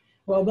her.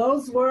 Well,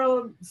 those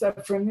words are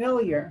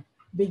familiar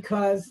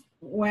because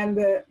when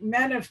the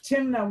men of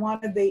Timnah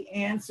wanted the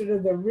answer to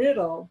the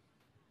riddle,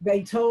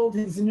 they told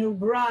his new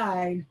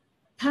bride,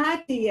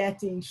 Pati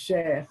eti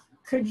shech,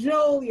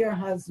 cajole your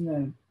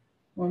husband,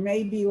 or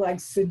maybe like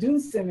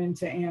seduce him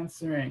into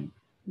answering.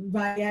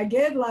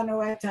 Vayaged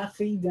lanu et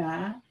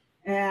achida,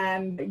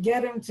 and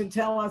get him to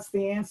tell us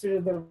the answer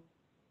to the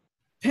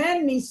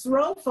pen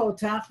nisrof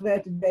otach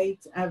vet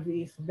beit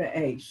avich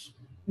be'esh.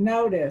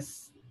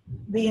 Notice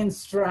the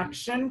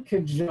instruction,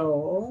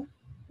 cajole,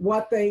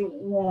 what they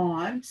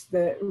want,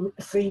 the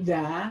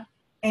chida,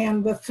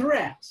 and the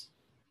threat.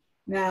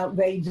 Now,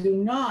 they do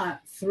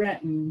not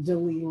threaten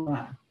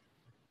Delilah.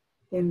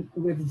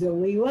 With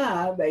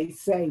Delilah, they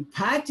say,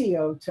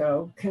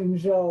 patioto,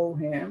 cajole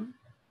him,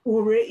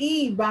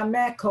 uri'i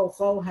bameh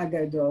kocho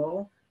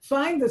hagadol,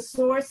 find the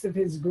source of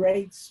his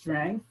great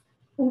strength,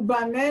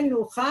 ubameh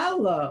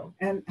nuchalo,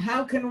 and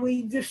how can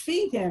we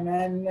defeat him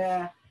and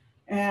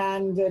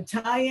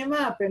tie him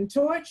up and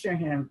torture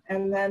him?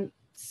 And then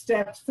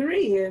step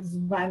 3 is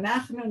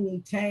Vanachnu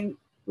nitain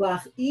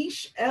lach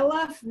ish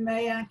elaf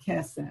mea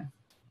kesef.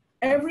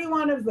 Every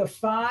one of the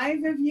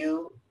 5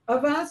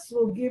 of us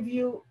will give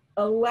you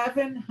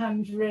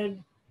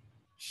 1,100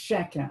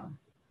 shekel.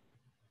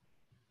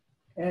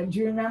 And do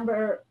you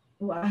remember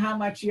how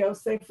much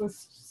Yosef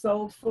was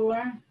sold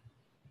for?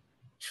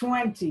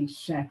 20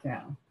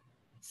 shekel.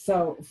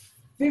 So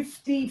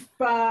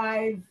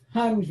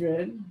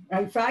 5,500,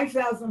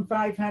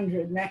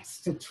 5,500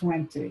 next to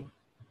 20.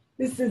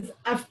 This is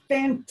a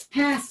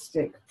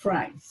fantastic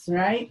price,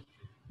 right?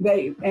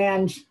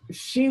 And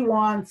she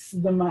wants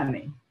the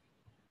money.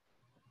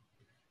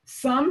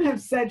 Some have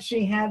said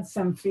she had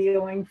some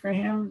feeling for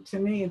him. To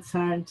me, it's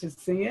hard to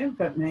see it,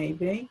 but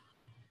maybe.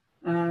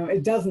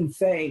 It doesn't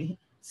say.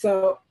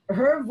 So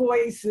her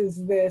voice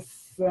is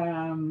this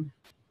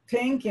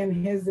pink and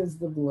his is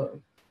the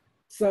blue.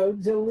 So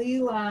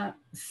Delilah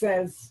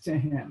says to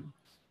him,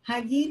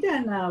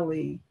 Hagida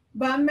nali,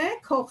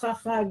 bameh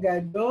kochacha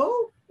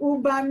gadol,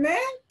 ubameh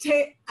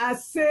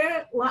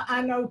te'aser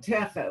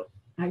la'anotecha.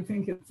 I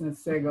think it's a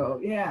sego.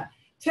 Yeah.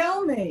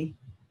 Tell me,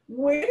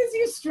 where does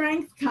your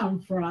strength come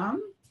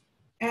from?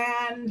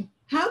 And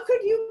how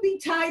could you be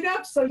tied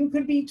up so you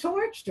could be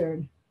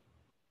tortured?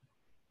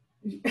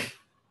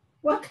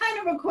 What kind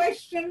of a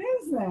question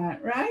is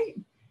that, right?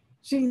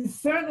 She's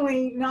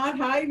certainly not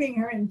hiding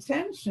her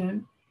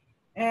intention.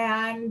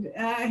 And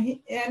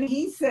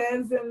he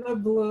says in the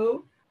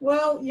blue,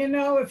 well, you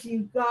know, if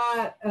you've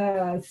got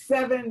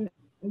 7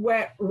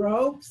 wet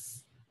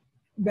ropes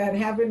that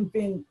haven't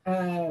been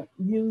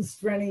used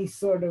for any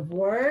sort of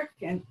work,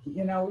 and,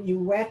 you know, you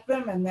wet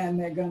them and then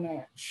they're going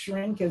to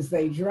shrink as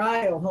they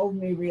dry. It'll hold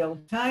me real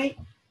tight.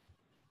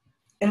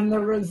 And the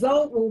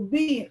result will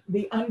be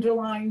the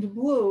underlined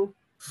blue,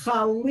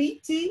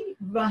 Chaliti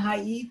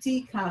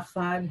v'hayiti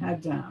kachad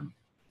hadam.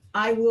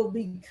 I will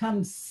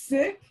become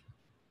sick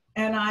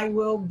and I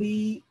will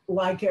be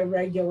like a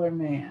regular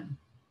man.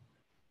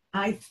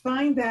 I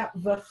find that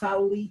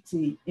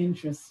v'chaliti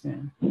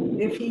interesting.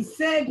 If he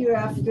said you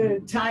have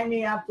to tie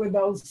me up with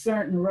those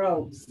certain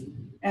ropes,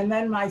 and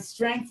then my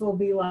strength will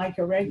be like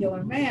a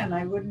regular man,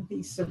 I wouldn't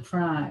be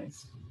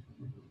surprised.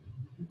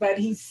 But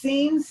he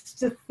seems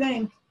to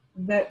think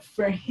that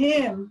for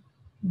him,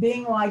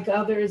 being like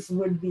others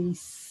would be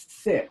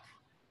sick.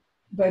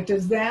 But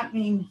does that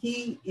mean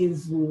he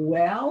is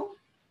well?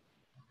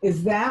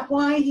 Is that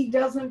why he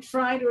doesn't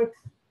try to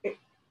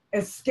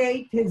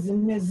escape his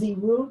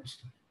mizirut,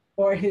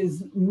 or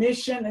his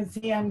mission as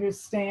he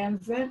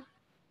understands it?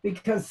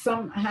 Because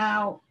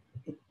somehow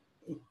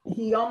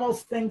he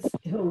almost thinks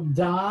he'll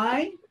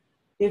die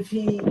if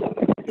he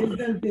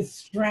isn't this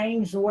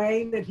strange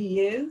way that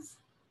he is.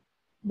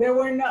 There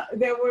were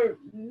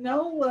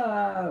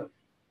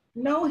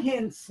no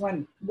hints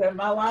when the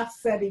Malach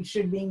said he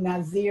should be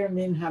Nazir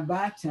min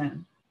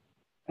habatan,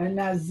 a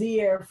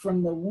Nazir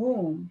from the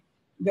womb,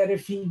 that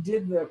if he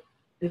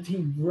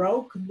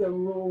broke the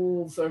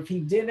rules, or if he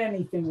did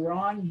anything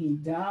wrong,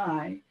 he'd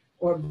die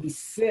or be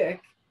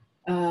sick.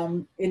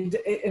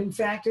 In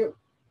fact,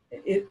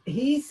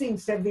 he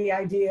seems to have the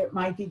idea it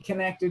might be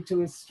connected to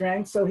his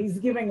strength, so he's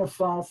giving a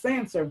false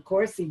answer. Of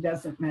course, he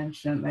doesn't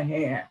mention the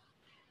hair.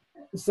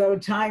 So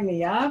tie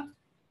me up.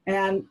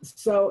 And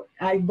so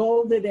I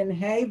bolded in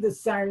hay, the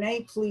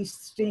Sarnei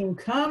Plishtim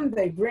come,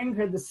 they bring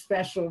her the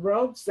special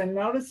ropes, and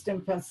noticed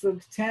in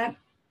Pasuk 10,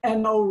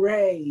 an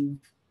orave.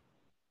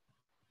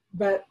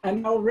 But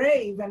an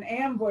orave, an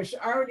ambush,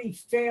 already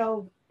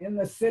failed in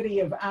the city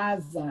of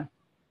Aza.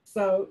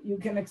 So you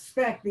can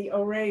expect the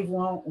orave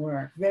won't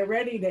work. They're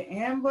ready to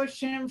ambush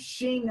him.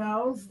 She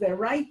knows. They're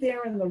right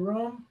there in the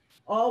room.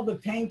 All the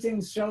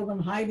paintings show them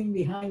hiding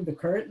behind the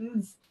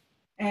curtains.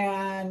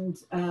 And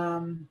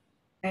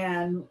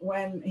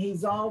when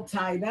he's all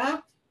tied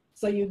up,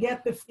 so you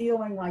get the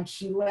feeling like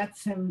she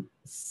lets him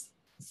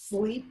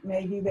sleep.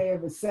 Maybe they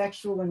have a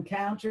sexual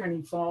encounter and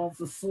he falls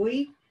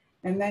asleep.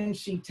 And then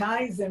she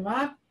ties him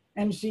up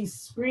and she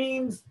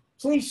screams,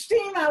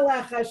 Plishtim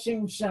alecha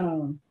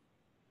shimshon.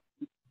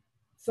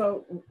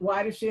 So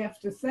why does she have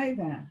to say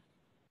that?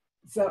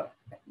 So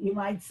you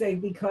might say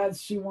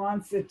because she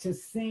wants it to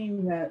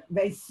seem that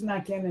they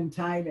snuck in and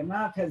tied him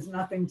up, has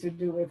nothing to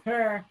do with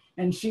her,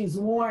 and she's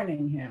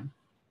warning him.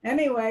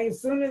 Anyway,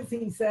 as soon as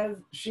she says,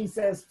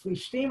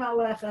 Plishtim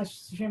alecha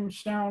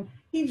shimshon,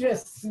 he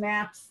just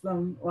snaps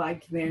them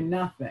like they're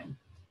nothing.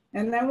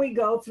 And then we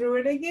go through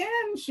it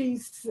again. She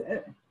says,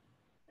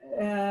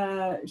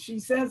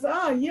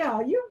 oh yeah,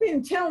 you've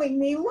been telling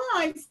me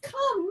lies.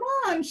 Come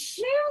on,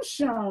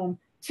 Shimshon.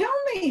 Tell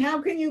me,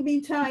 how can you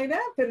be tied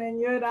up? And in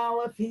Yud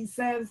Aleph, he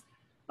says,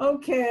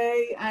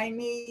 okay, I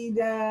need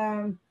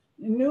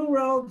new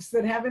ropes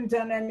that haven't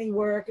done any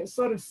work. It's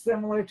sort of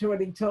similar to what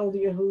he told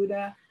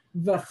Yehuda.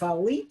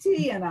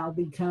 V'chaliti, and I'll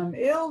become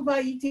ill.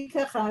 V'ayiti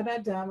kachad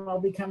adam, I'll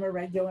become a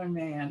regular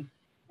man.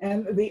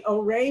 And the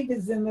orave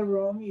is in the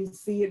room. You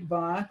see it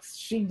boxed.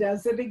 She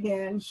does it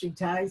again. She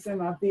ties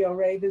him up. The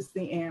orave is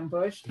the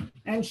ambush.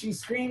 And she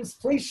screams,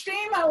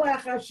 Plishtim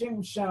alecha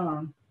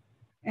shimshon.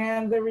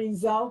 And the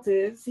result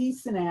is he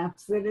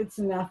snaps that it's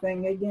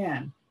nothing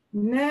again.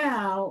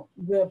 Now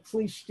the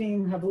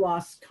Plishtim have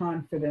lost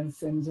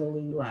confidence in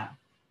Delilah.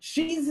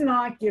 She's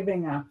not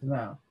giving up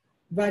though.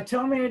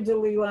 Vatomer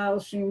Delilah al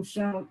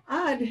Shimshon,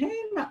 Ad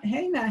heina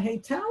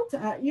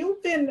heitalta.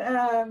 You've been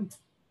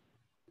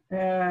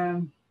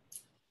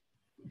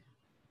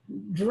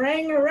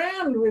draying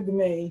around with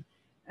me.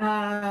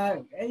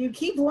 And you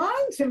keep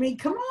lying to me.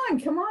 Come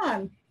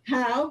on.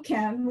 How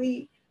can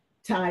we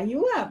tie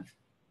you up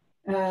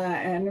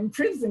and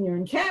imprison you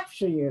and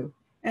capture you?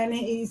 And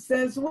he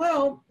says,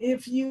 well,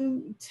 if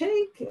you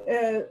take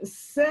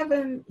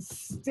 7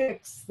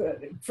 sticks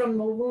from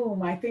the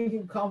loom, I think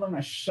you call them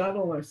a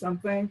shuttle or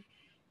something,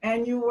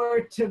 and you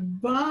were to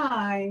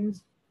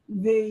bind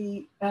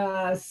the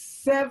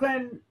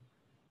 7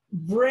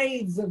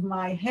 braids of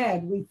my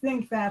head, we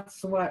think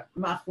that's what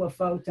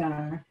machlafot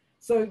are.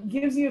 So it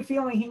gives you a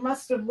feeling he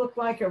must have looked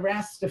like a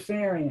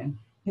Rastafarian.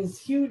 His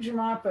huge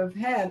mop of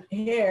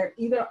hair,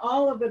 either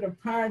all of it or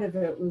part of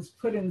it, was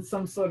put in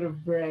some sort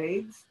of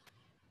braids.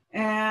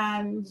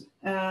 And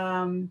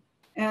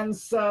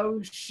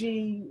so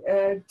she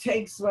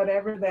takes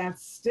whatever that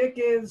stick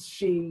is,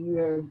 she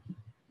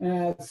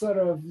sort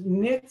of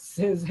knits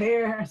his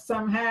hair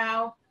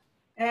somehow,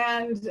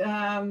 and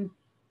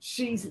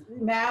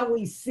now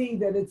we see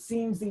that it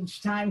seems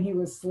each time he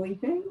was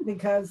sleeping,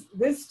 because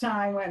this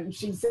time when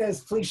she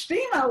says,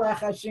 Plishtim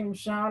alecha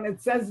shimshon,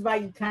 it says,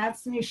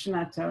 Vayikatz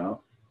mishnato,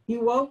 he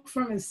woke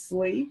from his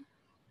sleep,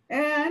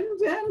 and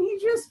he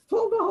just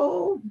pulled the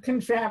whole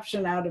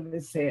contraption out of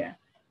his hair.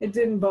 It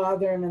didn't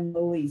bother him in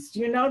the least.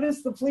 You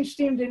notice the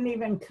Plishtim didn't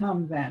even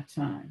come that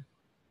time.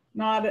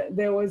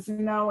 There was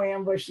no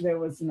ambush, there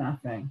was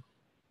nothing.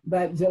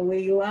 But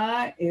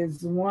Delilah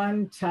is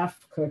one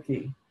tough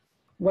cookie.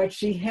 What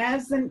she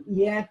hasn't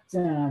yet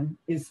done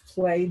is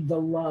played the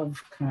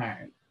love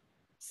card.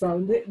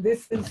 So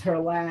this is her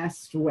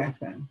last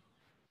weapon.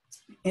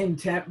 In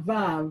Tet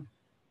Vav,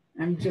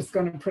 I'm just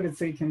going to put it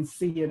so you can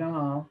see it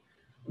all.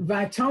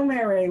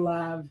 Vatomer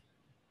elav,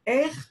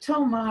 ech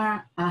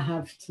tomar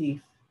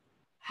ahavtich.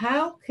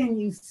 How can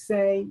you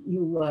say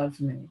you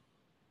love me?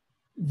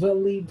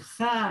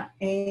 V'libcha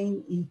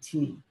ein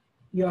iti.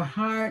 Your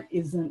heart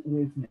isn't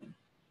with me.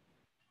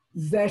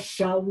 Ze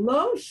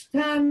shalosh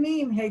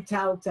pamim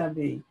hetalta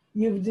bi.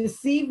 You've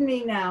deceived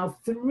me now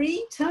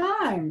 3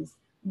 times.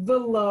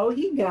 V'lo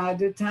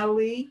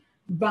higadatali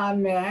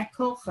b'meh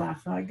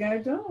kolchacha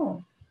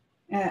gadol.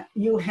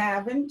 You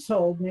haven't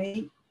told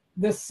me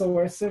the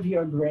source of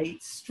your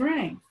great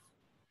strength.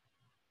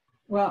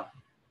 Well,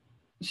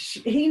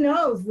 he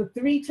knows the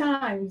 3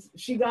 times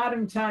she got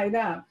him tied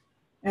up,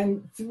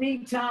 and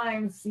 3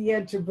 times he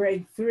had to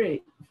break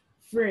free.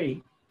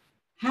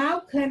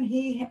 How can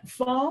he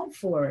fall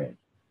for it?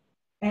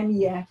 And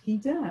yet he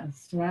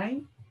does,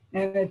 right?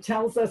 And it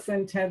tells us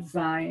in Tet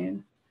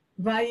Zion,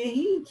 she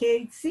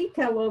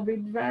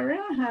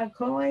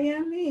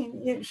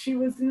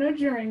was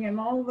nudging him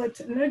all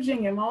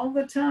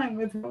the time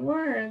with her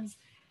words,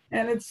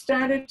 and it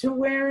started to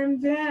wear him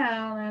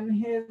down,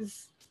 and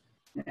his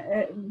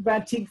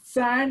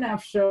batiktsar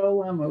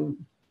nafsho lamud.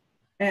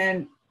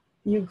 And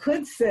you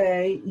could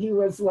say he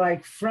was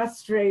like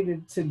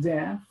frustrated to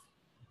death,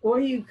 or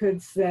you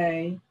could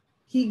say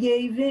he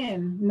gave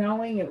in,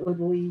 knowing it would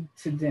lead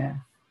to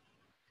death.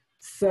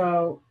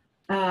 So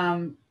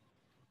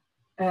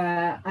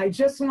I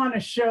just want to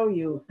show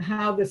you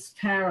how this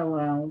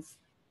parallels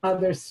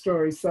other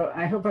stories. So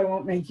I hope I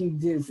won't make you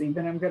dizzy,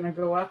 but I'm going to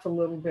go up a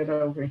little bit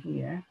over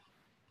here.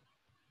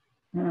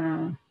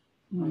 1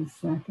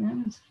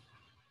 second.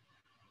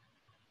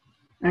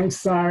 I'm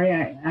sorry,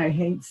 I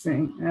hate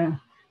saying,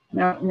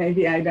 no,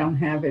 maybe I don't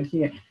have it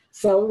here.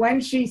 So when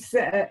she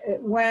said,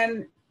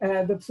 when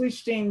the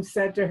Plishtim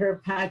said to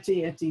her,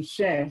 Pati et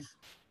ishech,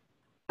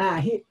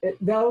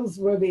 those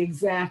were the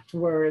exact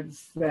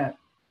words that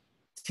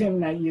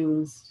Timnah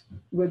used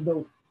with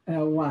the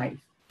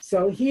wife.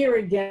 So here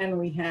again,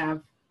 we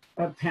have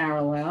a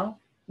parallel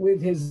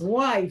with his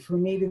wife who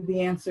needed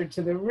the answer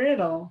to the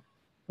riddle,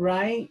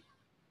 right?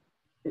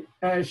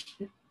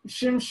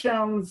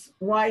 Shimshon's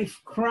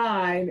wife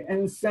cried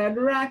and said,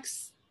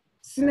 Rax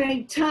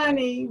snei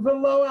tani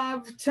v'lo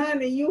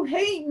avtani, you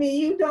hate me,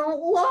 you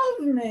don't love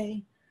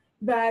me.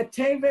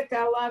 V'atevek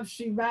alav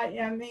shivat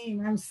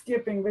yamim, I'm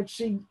skipping, but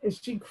she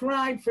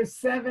cried for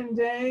 7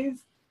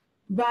 days.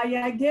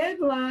 Vayaged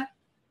la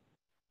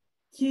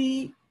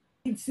ki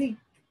itzik,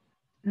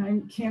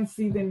 I can't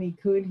see the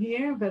nikud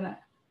here,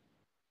 but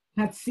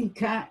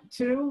hatzikat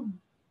too.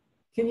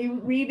 Can you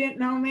read it,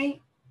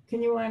 Naomi?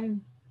 Can you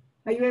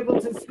are you able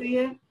to see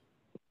it?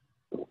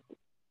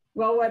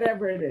 Well,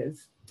 whatever it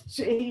is.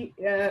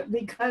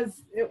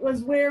 Because it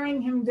was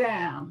wearing him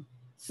down.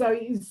 So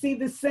you see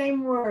the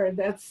same word,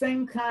 that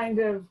same kind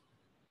of,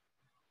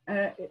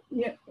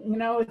 you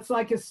know, it's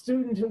like a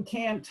student who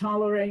can't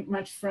tolerate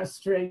much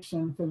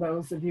frustration, for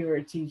those of you who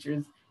are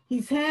teachers.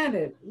 He's had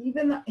it,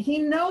 even though he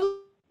knows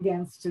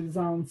against his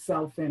own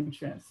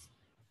self-interest.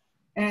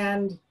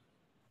 And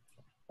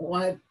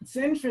what's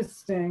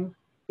interesting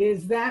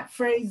is that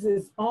phrase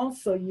is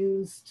also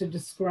used to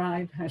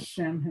describe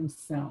Hashem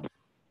himself.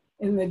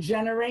 In the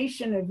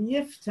generation of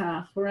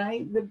Yiftach,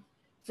 right?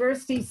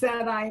 First he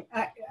said,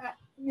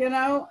 you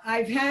know,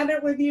 I've had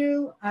it with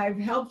you. I've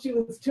helped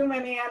you with too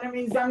many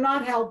enemies. I'm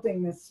not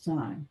helping this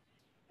time.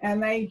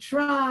 And they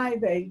try,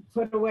 they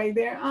put away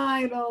their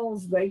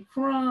idols, they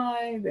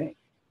cry,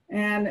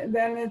 and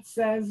then it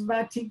says,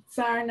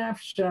 Vatiktsar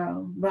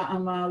nafsho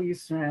ba'amal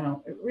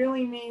Yisrael. It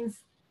really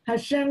means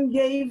Hashem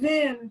gave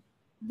in,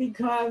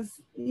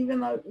 because even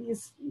though,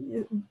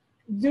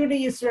 due to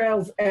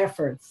Israel's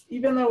efforts,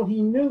 even though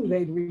he knew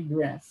they'd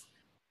regress.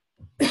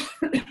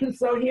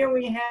 So here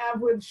we have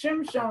with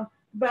Shimshon,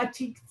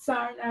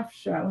 Batiktsar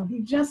nafsho,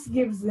 he just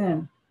gives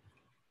in.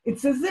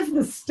 It's as if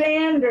the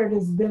standard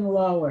has been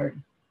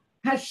lowered.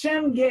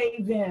 Hashem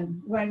gave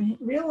in when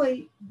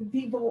really the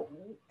people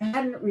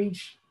hadn't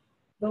reached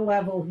the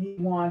level he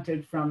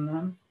wanted from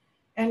them.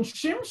 And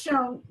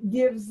Shimshon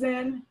gives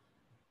in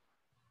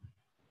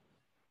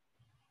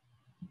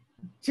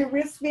to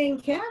risk being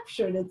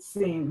captured, it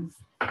seems.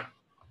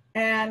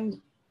 And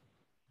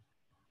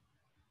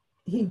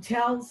he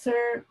tells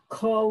her,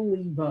 Kol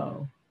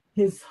libo,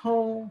 his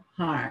whole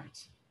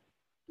heart,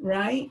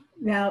 right?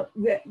 Now,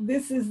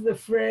 this is the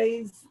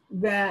phrase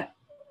that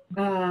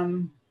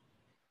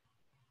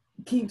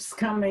keeps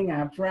coming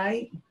up,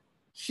 right?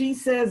 She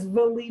says,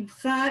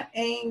 V'libcha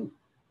ein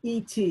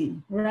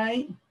iti,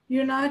 right?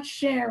 You're not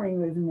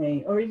sharing with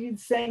me. Or you'd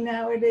say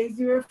nowadays,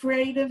 you're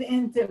afraid of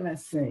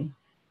intimacy.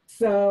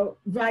 So,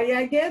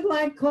 Vayaged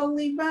la kol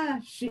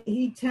liba,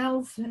 he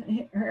tells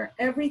her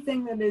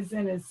everything that is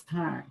in his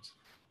heart.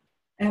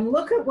 And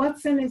look at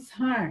what's in his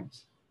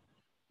heart.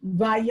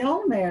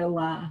 Vayomer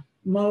la,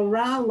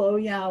 mora lo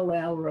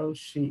yalel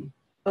roshi.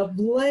 A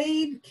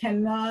blade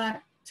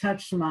cannot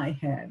touch my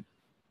head.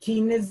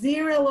 Ki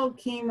nazir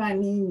elokim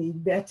animi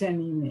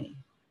betanimi.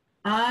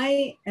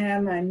 I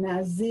am a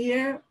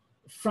nazir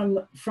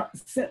from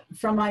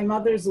my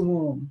mother's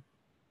womb.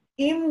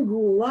 Im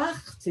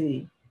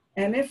gulachti,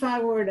 and if I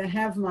were to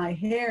have my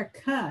hair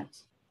cut,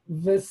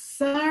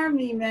 v'sar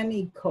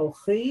mimeni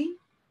kochi,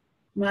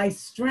 my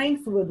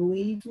strength would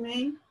leave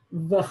me.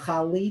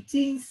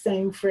 V'chaliti,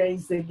 same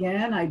phrase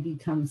again, I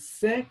become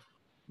sick.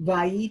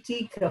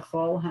 Vayiti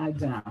kechol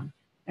hadam,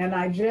 and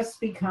I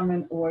just become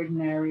an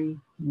ordinary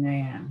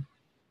man.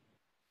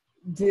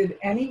 Did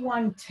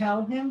anyone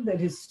tell him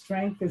that his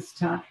strength is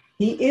time?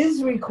 He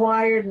is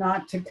required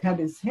not to cut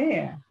his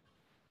hair,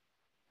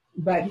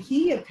 but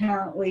he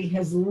apparently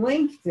has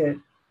linked it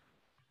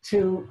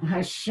to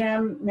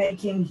Hashem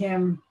making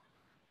him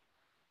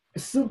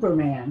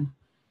Superman,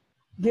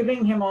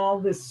 giving him all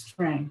this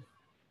strength.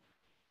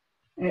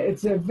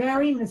 It's a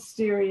very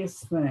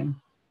mysterious thing.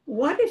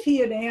 What if he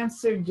had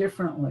answered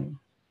differently?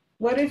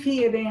 What if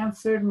he had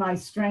answered, my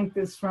strength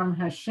is from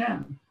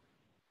Hashem?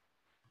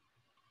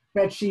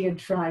 But she had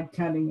tried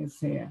cutting his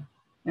hair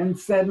and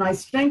said, my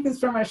strength is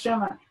from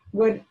Hashem.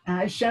 Would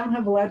Hashem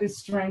have let his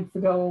strength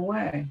go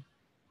away?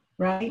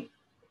 Right?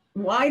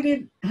 Why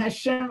did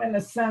Hashem, in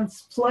a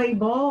sense, play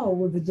ball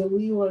with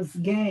Delilah's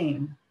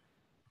game?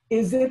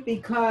 Is it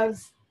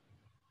because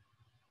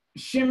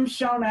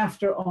Shimshon,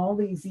 after all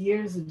these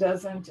years,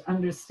 doesn't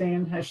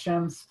understand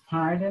Hashem's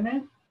part in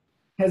it?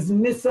 Has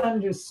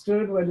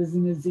misunderstood what his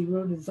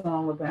Nazirut is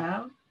all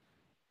about?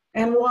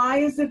 And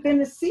why has it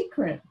been a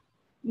secret?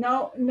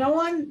 No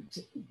one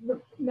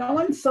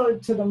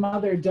said to the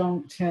mother,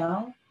 don't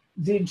tell.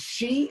 Did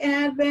she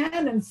add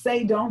that and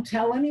say, don't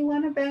tell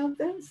anyone about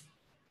this?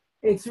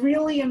 It's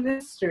really a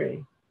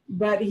mystery,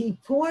 but he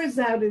pours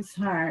out his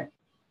heart.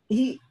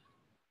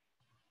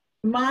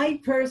 My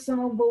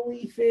personal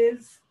belief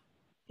is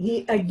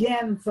he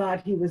again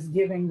thought he was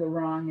giving the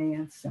wrong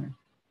answer,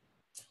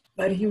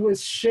 but he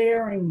was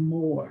sharing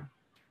more.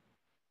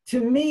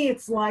 To me,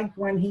 it's like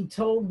when he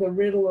told the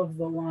riddle of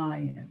the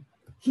lion.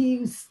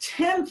 He's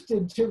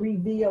tempted to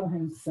reveal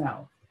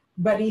himself,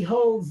 but he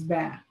holds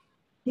back.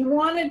 He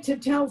wanted to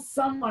tell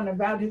someone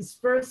about his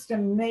first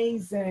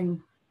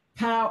amazing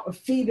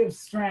feat of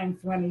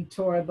strength when he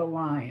tore the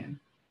lion.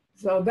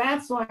 So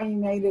that's why he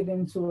made it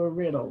into a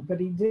riddle, but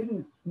he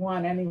didn't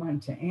want anyone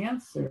to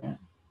answer it.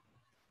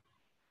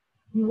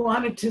 He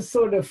wanted to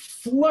sort of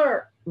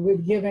flirt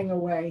with giving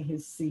away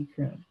his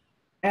secret.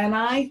 And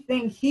I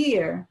think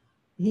here,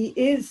 he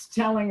is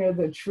telling her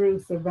the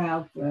truth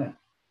about the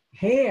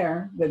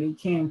hair, that he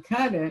can't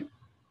cut it,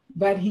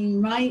 but he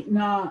might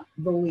not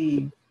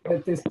believe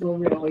that this will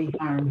really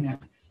harm him.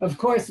 Of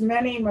course,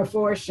 many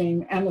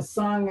Meforshim, and a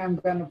song I'm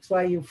going to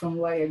play you from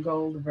Leah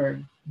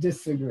Goldberg,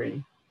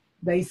 disagree.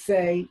 They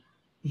say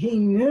he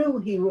knew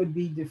he would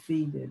be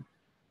defeated,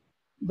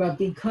 but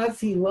because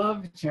he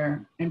loved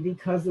her and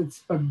because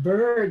it's a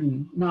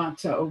burden not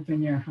to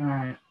open your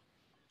heart,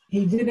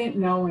 he didn't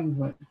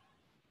knowingly.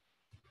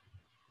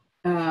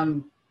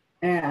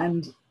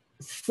 And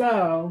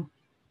so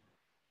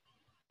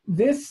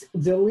this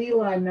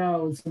Delilah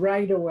knows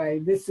right away,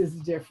 this is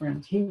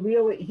different.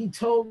 He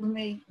told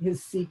me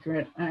his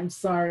secret. I'm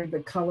sorry, the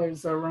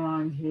colors are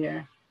wrong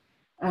here.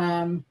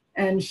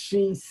 And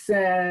she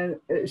said,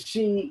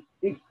 she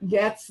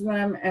gets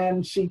them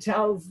and she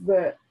tells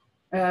the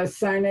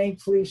Sarnei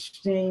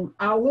Plishtim,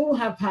 Alu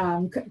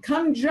Hapam,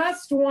 come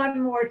just one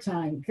more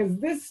time, because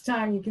this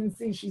time you can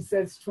see she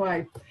says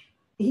twice.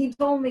 He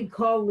told me,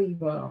 Kol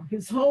Libo,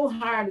 his whole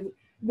heart,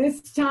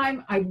 this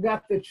time I've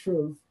got the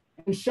truth.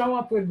 And show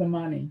up with the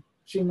money,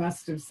 she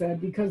must have said,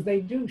 because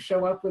they do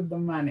show up with the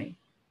money.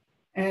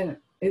 And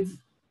it's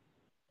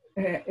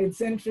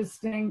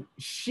interesting,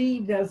 she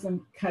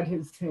doesn't cut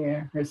his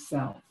hair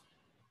herself.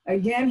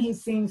 Again, he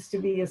seems to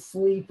be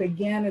asleep.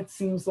 Again, it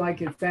seems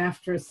like it's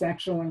after a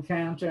sexual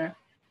encounter.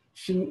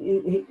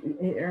 His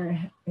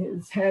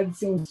head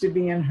seems to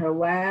be in her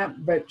lap,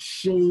 but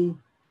she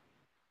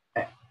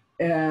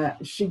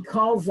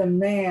calls a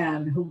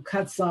man who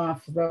cuts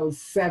off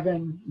those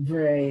 7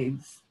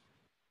 braids.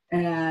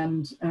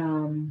 And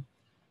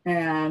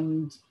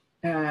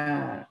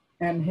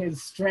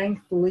his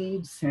strength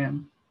leaves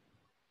him.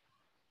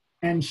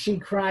 And she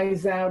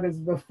cries out as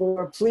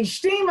before,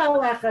 Plishtim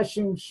alecha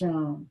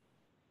Shimshon.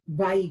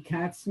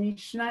 Vayikatz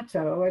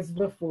mishnato, as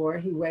before,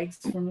 he wakes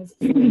from his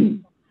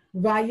sleep.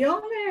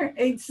 Vayomer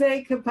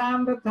eitzei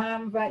kapam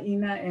b'pam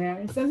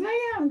va'ina. He says, hey,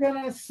 I'm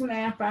going to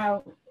snap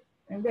out.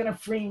 I'm going to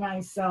free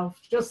myself,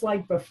 just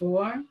like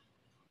before.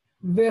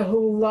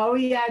 V'hu lo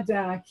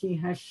yada ki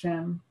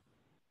Hashem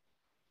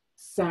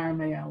Sar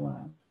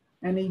me'alav.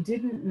 And he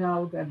didn't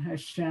know that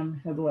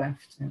Hashem had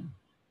left him.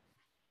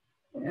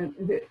 And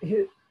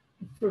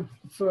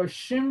for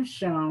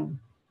Shimshon,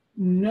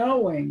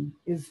 knowing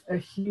is a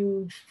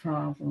huge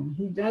problem.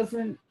 He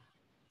doesn't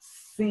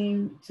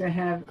seem to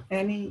have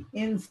any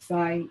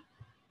insight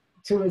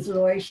to his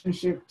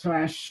relationship to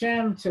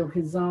Hashem, to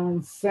his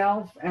own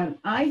self, and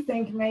I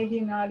think maybe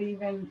not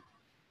even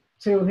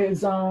to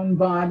his own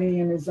body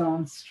and his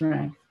own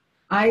strength.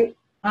 I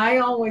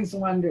always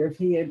wonder if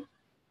he had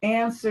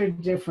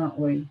answered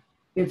differently,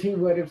 if he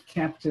would have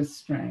kept his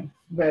strength.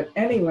 But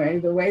anyway,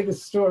 the way the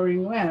story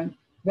went,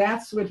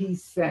 that's what he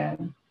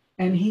said.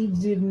 And he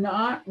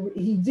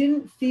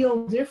didn't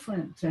feel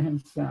different to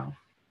himself.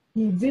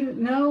 he didn't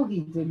know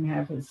he didn't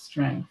have his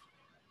strength.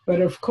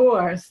 But of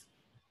course,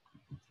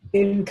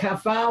 in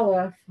Kaf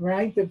Aleph,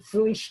 right, the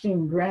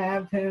Philistine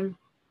grab him,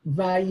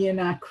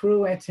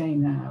 vayinakru et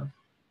einav,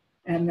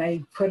 and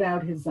they put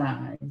out his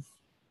eyes,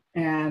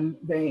 and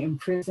they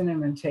imprison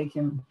him and take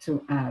him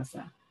to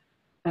Gaza.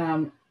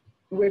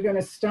 We're going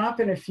to stop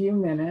in a few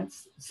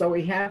minutes. So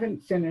we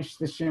haven't finished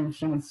the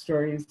Shimshon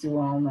story, as you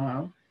all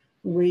know.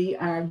 We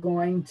are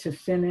going to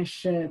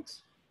finish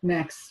it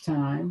next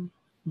time.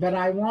 But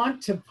I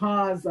want to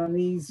pause on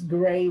these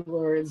gray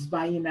words,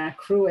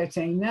 vayinakru et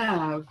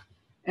einav,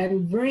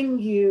 and bring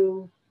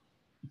you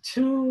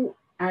two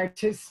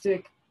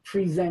artistic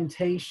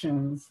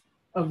presentations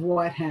of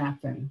what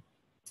happened.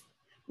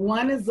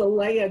 One is a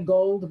Leah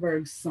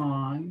Goldberg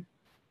song,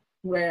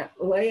 where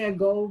Leah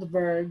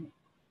Goldberg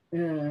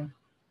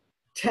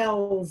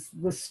tells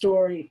the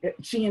story.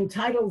 She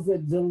entitles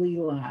it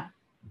Delilah.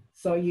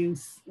 So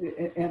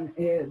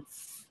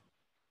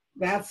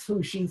that's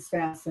who she's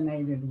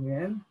fascinated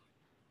with.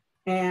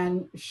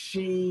 And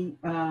she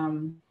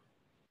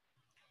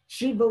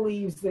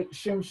believes that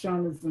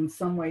Shimshon is in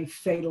some way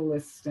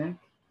fatalistic.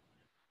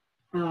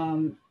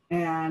 And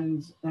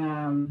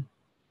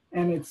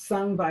it's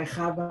sung by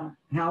Chava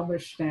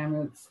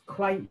Halberstam. It's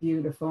quite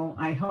beautiful.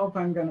 I hope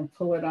I'm going to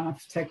pull it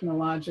off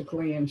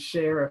technologically and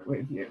share it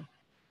with you.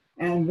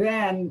 And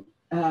then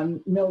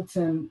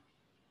Milton,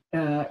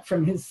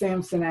 from his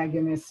Samson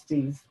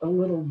Agonistes, a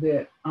little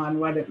bit on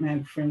what it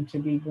meant for him to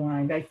be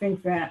blind. I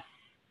think that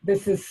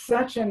this is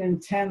such an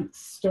intense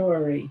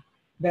story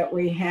that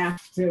we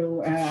have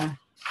to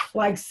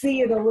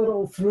see it a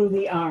little through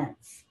the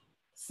arts.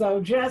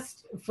 So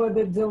just for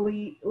the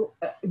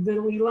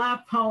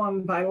Delilah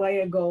poem by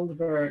Leah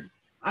Goldberg,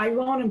 I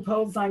won't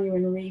impose on you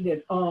and read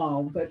it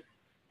all, but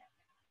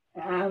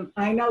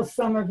I know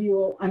some of you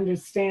will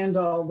understand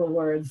all the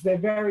words. They're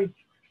very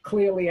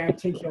clearly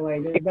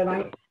articulated, but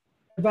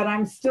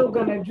I'm still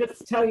going to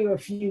just tell you a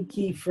few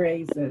key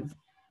phrases.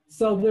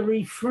 So the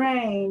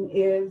refrain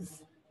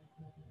is,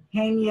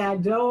 Hen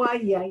yadoa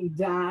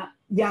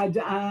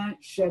yada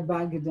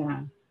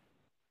shebagda.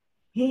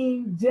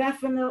 He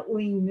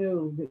definitely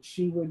knew that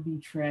she would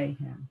betray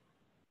him.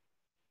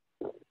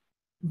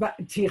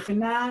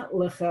 Tichna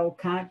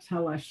lechelkat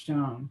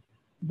halashon.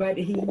 But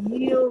he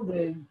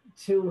yielded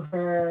to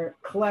her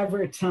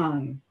clever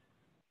tongue.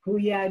 Hu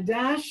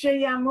yada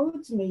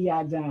sheyamut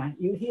miyada.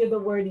 You hear the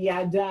word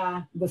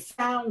yada, the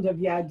sound of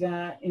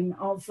yada in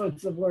all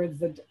sorts of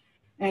words.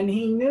 And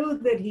he knew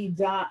that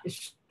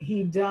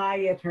he'd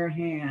die at her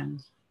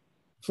hand.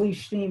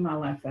 Plishtim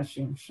alef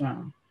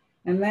Shimshon.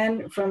 And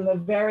then from the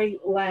very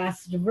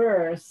last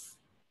verse,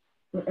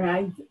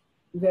 right,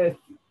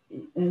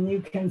 and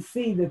you can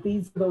see that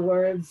these are the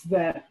words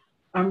that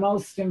are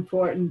most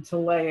important to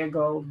Leah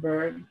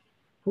Goldberg.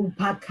 Hu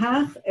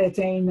pakach et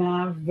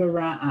einav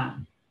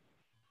v'ra'a.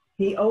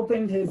 He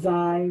opened his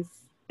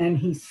eyes and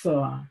he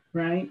saw,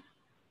 right?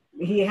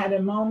 He had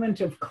a moment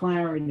of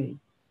clarity.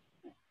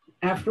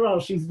 After all,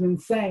 she's been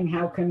saying,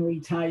 how can we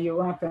tie you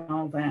up and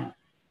all that?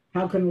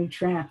 How can we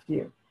trap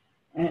you?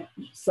 And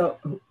so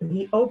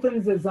he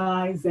opens his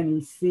eyes and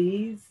he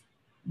sees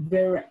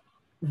Vere'eha.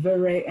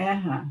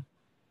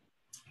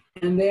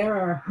 And there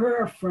are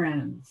her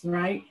friends,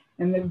 right?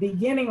 In the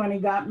beginning, when he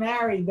got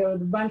married, there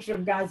was a bunch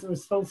of guys that were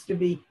supposed to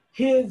be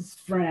his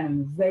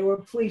friends. They were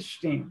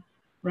plishtim,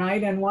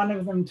 right? And one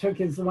of them took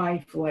his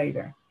wife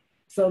later.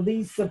 So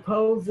these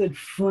supposed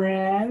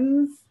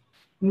friends,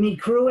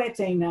 nikru et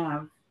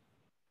einav,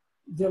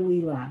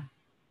 Delilah.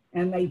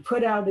 And they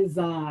put out his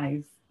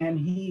eyes and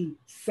he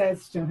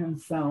says to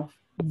himself,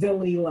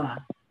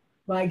 Delilah.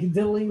 Like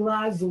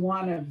Delilah's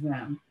one of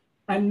them.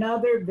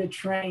 Another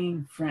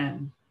betraying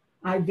friend.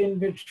 I've been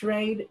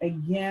betrayed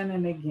again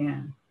and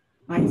again.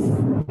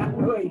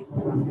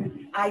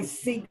 I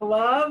seek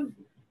love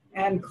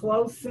and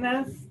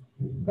closeness,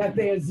 but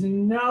there's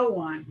no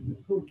one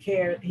who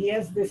cares. He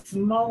has this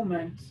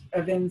moment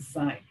of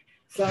insight.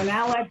 So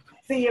now let's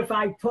see if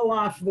I pull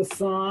off the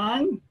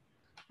song.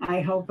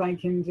 I hope I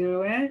can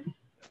do it.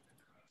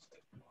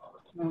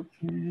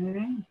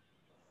 Okay.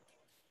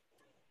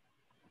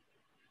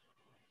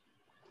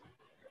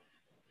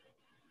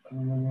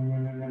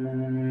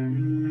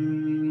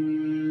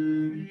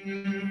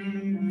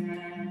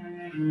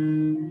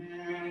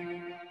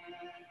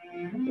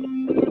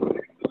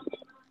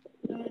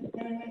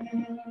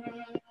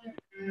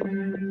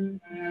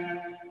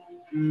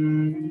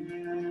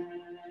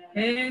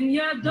 En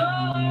yado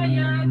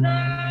yada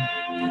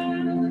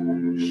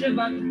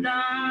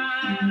שבגדה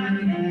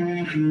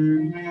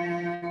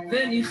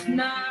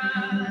ונכנע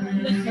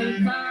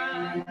לחלקה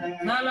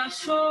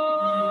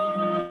הלשון.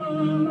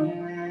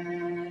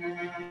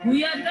 הוא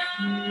ידע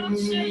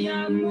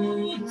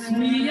שימות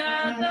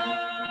מידה,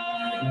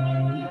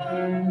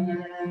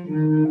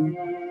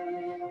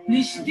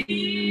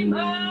 לשתים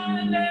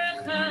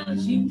עליך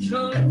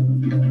שמשון.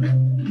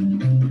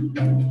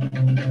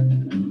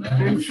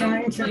 I'm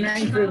trying to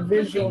make a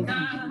visual.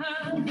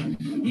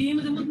 עם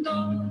דמותו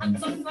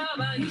הצופה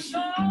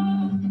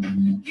באישון,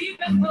 כי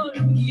בכל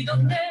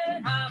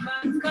גידותיה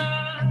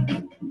מכה,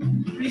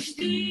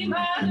 ושתים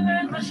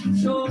עליך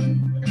שמשון,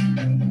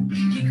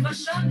 כי כבר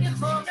שם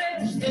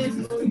כחורש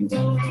איפה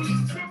איתו,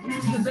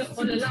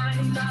 ובכל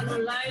לילה לא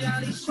לילה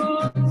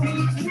ראשון,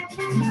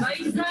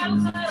 ויצל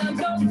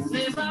חרדות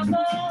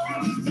לבבות,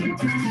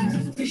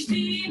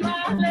 ושתים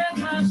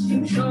עליך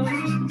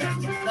שמשון,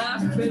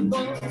 רק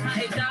בבוא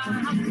העדה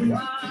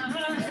הקרואה,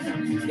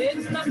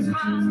 את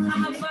נפחה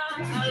אהבה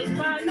על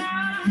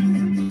פניו,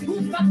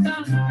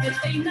 ופתח את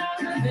עיניו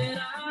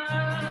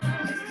וראה,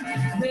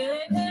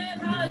 ואיך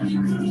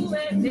יקרו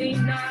את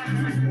עיניו.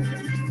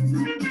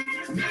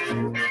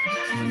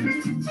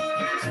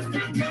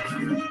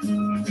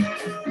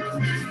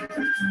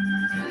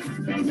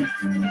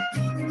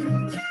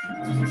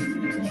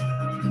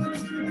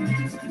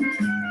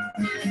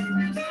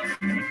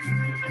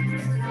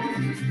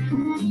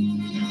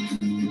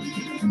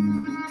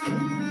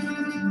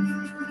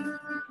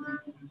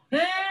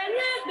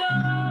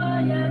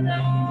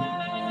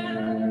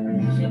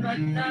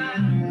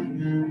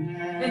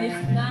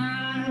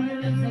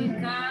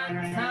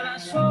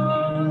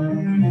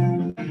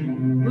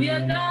 הוא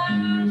ידע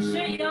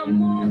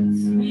שימות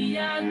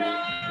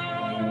מידה,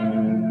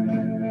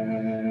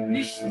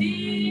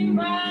 לשתים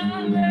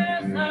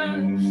עליך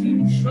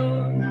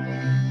שמשון.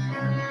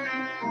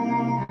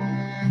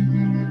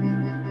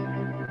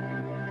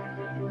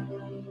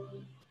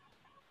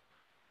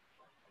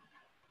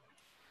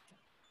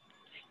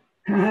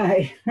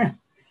 Hi.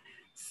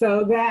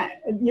 So that,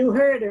 you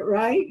heard it,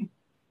 right?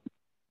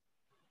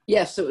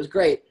 Yes, it was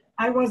great.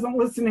 I wasn't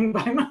listening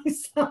by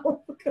myself.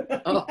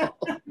 Oh,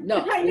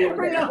 no. I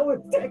never know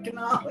with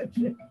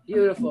technology.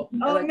 Beautiful.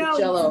 Oh, like no,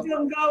 cello. it's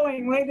still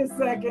going. Wait a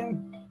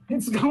second.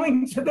 It's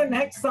going to the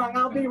next song.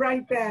 I'll be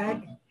right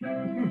back.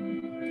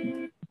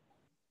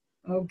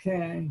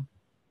 Okay.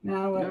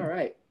 Now, All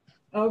right.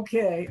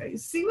 okay.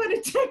 See what a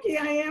techie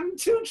I am?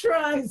 2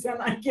 tries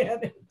and I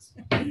get it.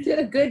 You did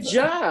a good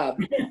job.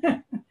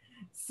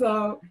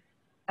 So,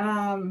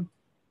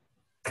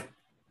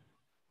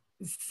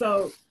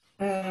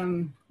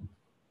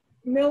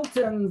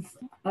 Milton's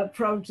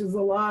approach is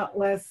a lot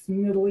less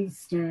Middle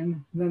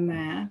Eastern than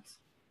that.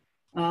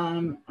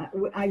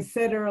 I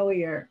said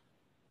earlier,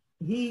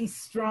 he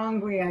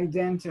strongly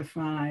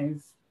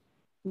identifies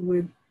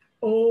with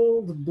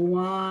old,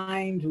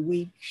 blind,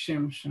 weak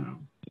Shimshon.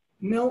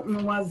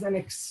 Milton was an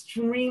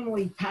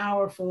extremely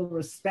powerful,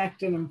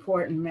 respected,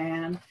 important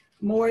man,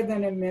 more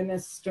than a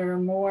minister,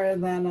 more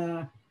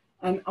than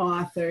an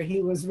author. He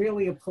was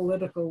really a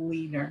political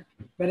leader.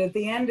 But at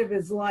the end of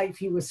his life,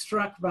 he was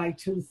struck by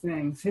 2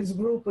 things. His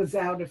group was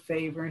out of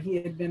favor. He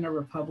had been a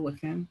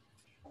Republican,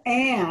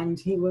 and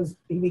he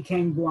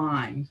became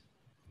blind.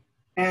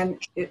 And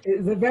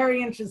the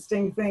very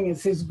interesting thing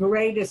is his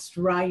greatest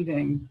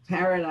writing,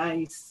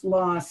 Paradise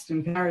Lost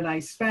and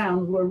Paradise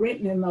Found, were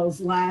written in those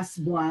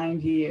last blind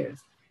years.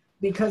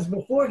 Because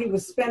before he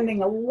was spending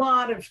a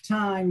lot of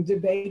time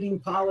debating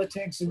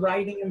politics,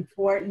 writing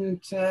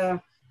important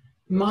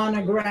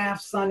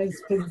monographs on his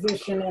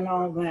position and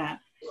all that.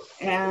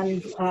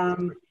 And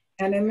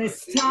in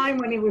this time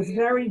when he was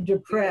very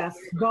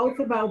depressed, both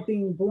about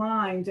being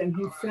blind and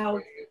he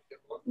felt,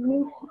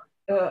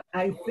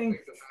 I think,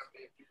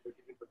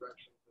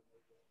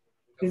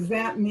 is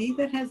that me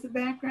that has the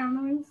background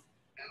noise?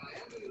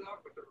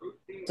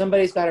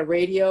 Somebody's got a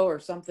radio or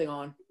something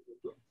on.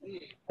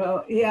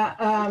 Oh, yeah.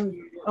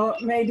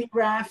 Maybe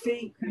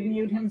Rafi could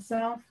mute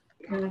himself.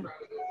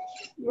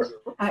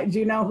 Do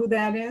you know who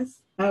that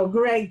is? Oh,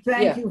 great.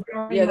 Thank you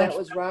very much. Yeah, that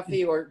was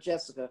Rafi or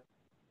Jessica.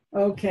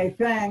 Okay,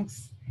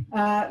 thanks.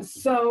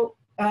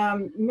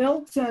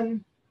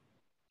 Milton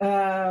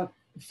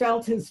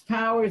felt his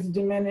powers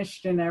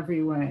diminished in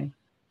every way.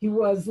 He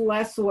was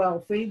less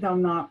wealthy, though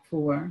not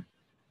poor.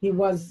 He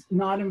was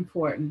not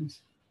important,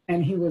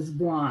 and he was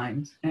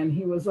blind. And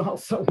he was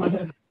also one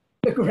of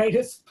the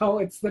greatest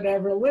poets that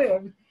ever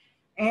lived,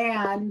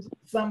 and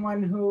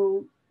someone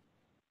who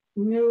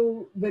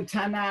knew the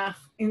Tanakh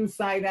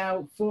inside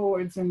out,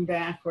 forwards and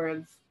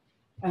backwards,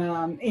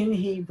 in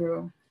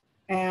Hebrew.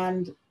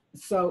 And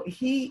so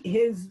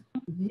his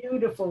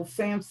beautiful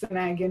Samson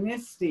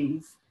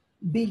Agonistes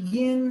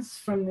begins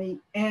from the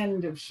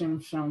end of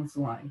Shimshon's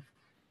life,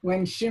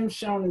 when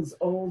Shimshon is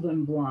old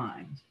and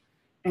blind.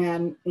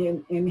 And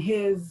in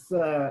his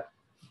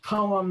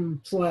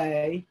poem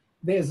play,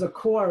 there's a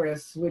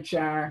chorus, which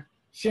are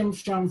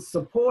Shimshon's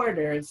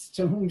supporters,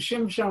 to whom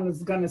Shimshon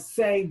is going to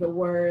say the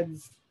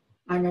words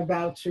I'm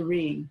about to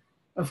read.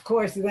 Of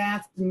course,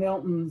 that's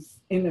Milton's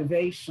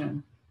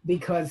innovation,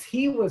 because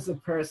he was a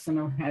person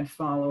who had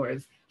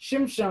followers.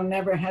 Shimshon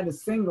never had a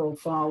single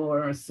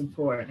follower or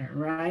supporter,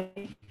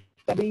 right?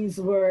 These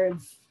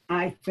words,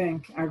 I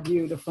think, are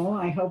beautiful.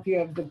 I hope you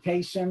have the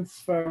patience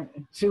for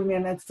 2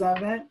 minutes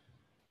of it.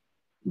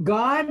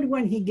 God,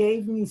 when he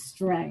gave me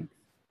strength,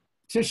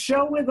 to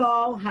show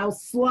withal how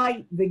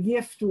slight the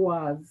gift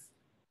was,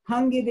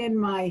 hung it in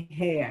my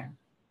hair.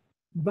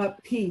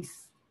 But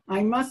peace,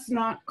 I must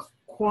not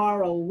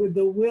quarrel with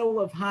the will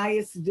of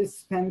highest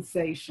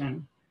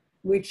dispensation,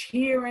 which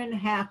herein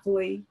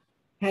haply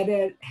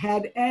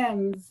had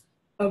ends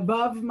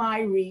above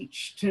my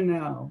reach to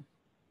know.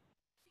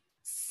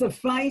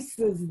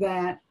 Suffices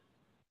that,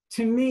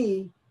 to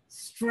me,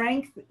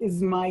 strength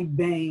is my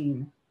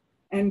bane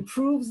and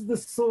proves the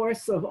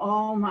source of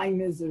all my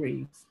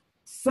miseries.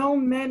 So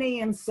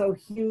many and so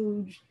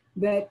huge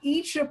that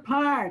each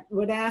apart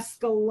would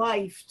ask a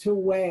life to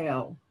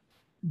wail.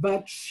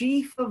 But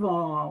chief of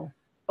all,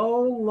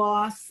 O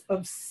loss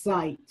of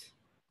sight,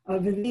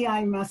 of thee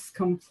I must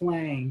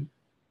complain.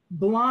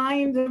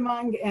 Blind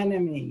among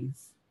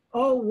enemies,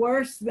 oh,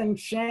 worse than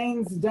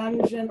chains,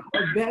 dungeon,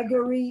 or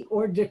beggary,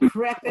 or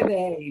decrepit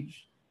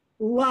age.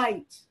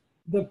 Light,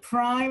 the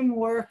prime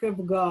work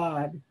of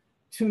God,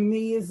 to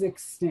me is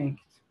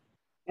extinct,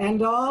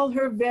 and all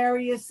her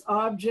various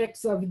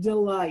objects of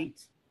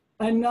delight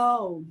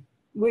annulled,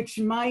 which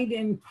might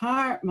in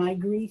part my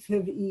grief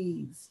have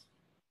eased.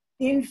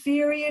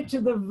 Inferior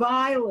to the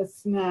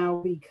vilest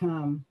now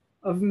become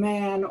of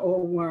man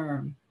or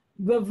worm.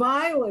 The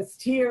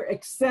vilest here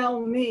excel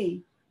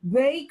me,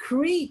 they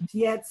creep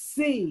yet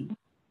see.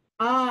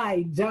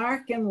 I,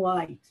 dark and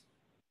light,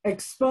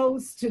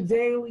 exposed to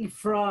daily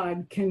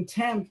fraud,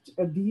 contempt,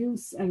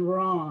 abuse, and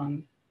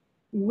wrong,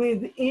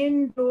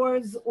 within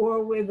doors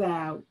or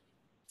without,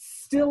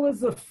 still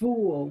as a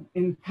fool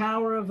in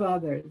power of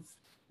others,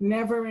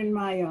 never in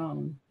my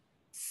own.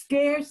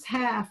 Scarce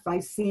half I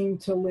seem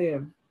to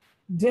live,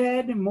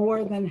 dead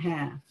more than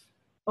half.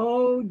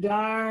 Oh,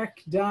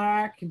 dark,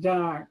 dark,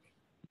 dark,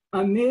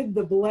 amid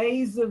the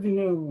blaze of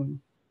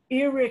noon,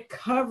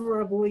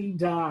 irrecoverably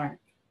dark,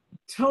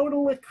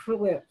 total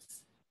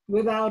eclipse,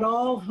 without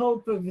all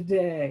hope of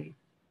day.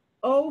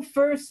 O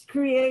first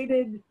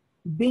created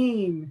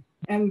being,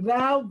 and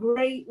thou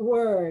great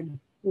word,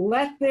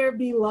 let there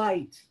be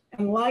light,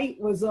 and light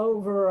was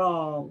over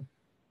all.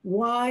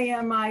 Why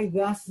am I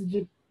thus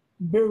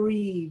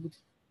bereaved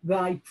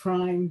thy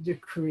prime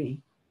decree?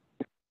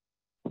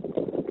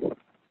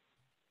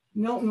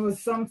 Milton was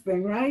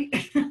something, right?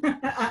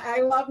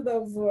 I love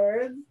those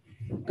words.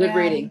 Good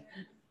reading.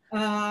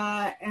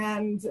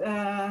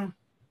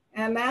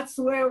 And that's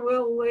where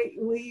we'll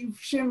leave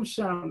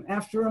Shimshon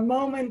after a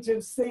moment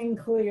of seeing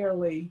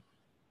clearly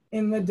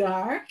in the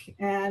dark.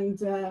 And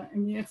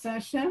Yetz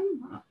Hashem,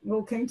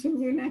 we'll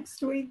continue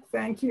next week.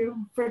 Thank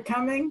you for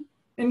coming.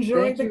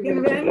 Enjoy the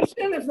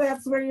convention if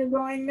that's where you're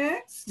going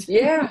next.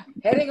 Yeah,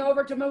 heading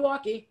over to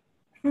Milwaukee.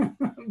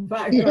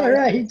 Bye. Yeah,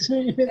 right.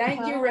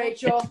 Thank you,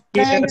 Rachel.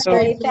 Thanks,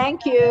 Ray.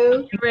 Thank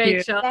you.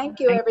 Rachel. Thank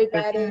you,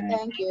 everybody.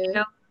 Thank you.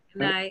 Good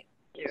night.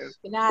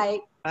 Good night.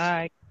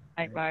 Bye.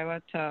 Bye.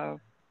 What's up?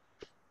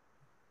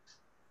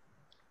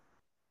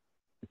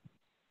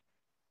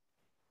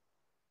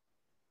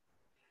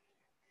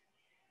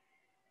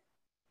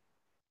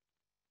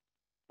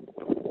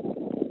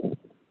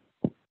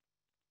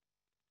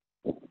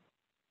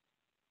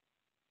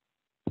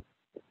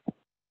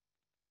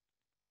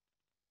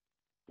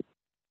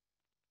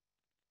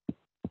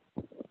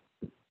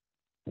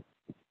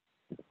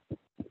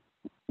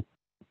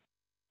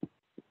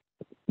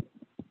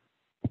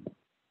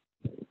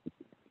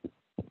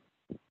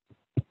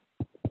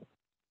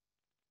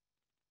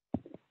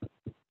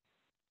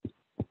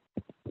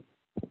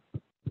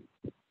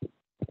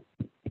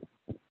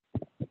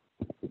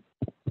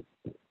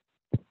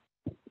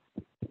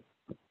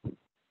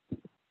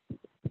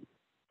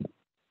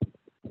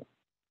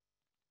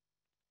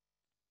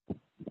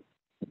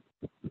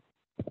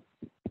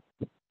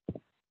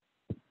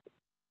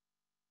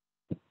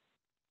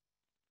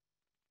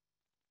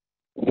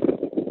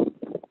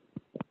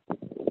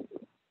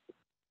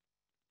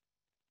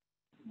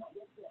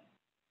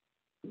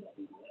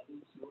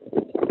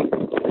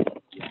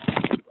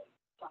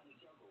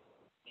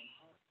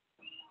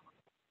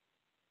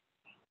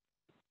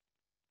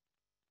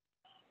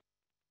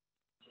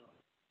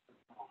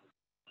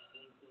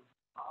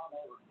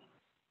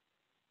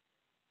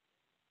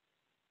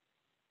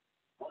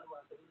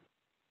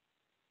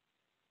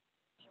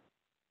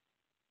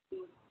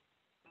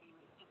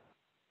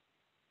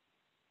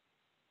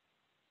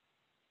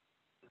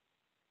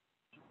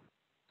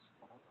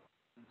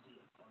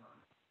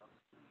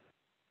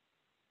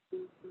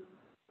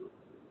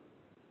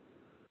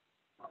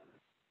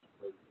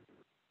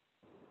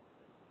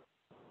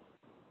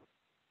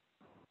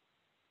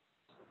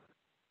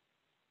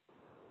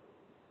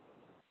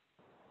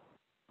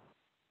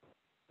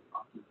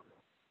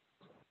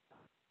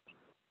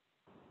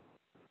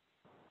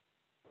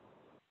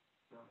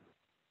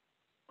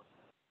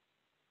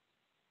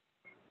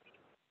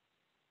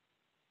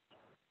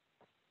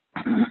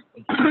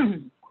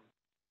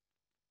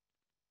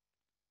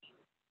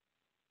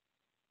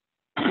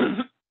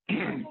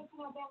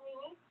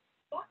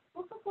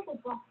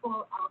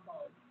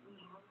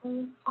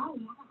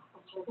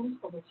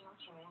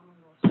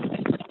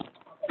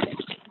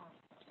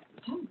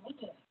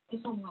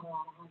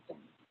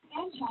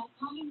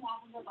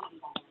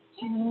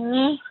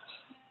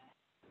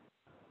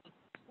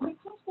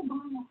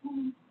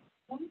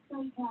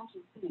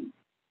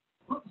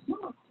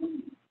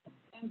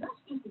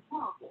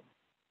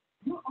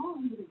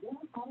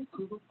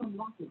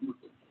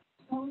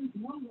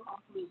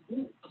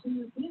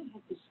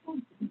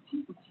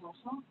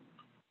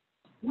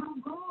 Now,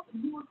 God,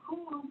 you are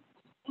called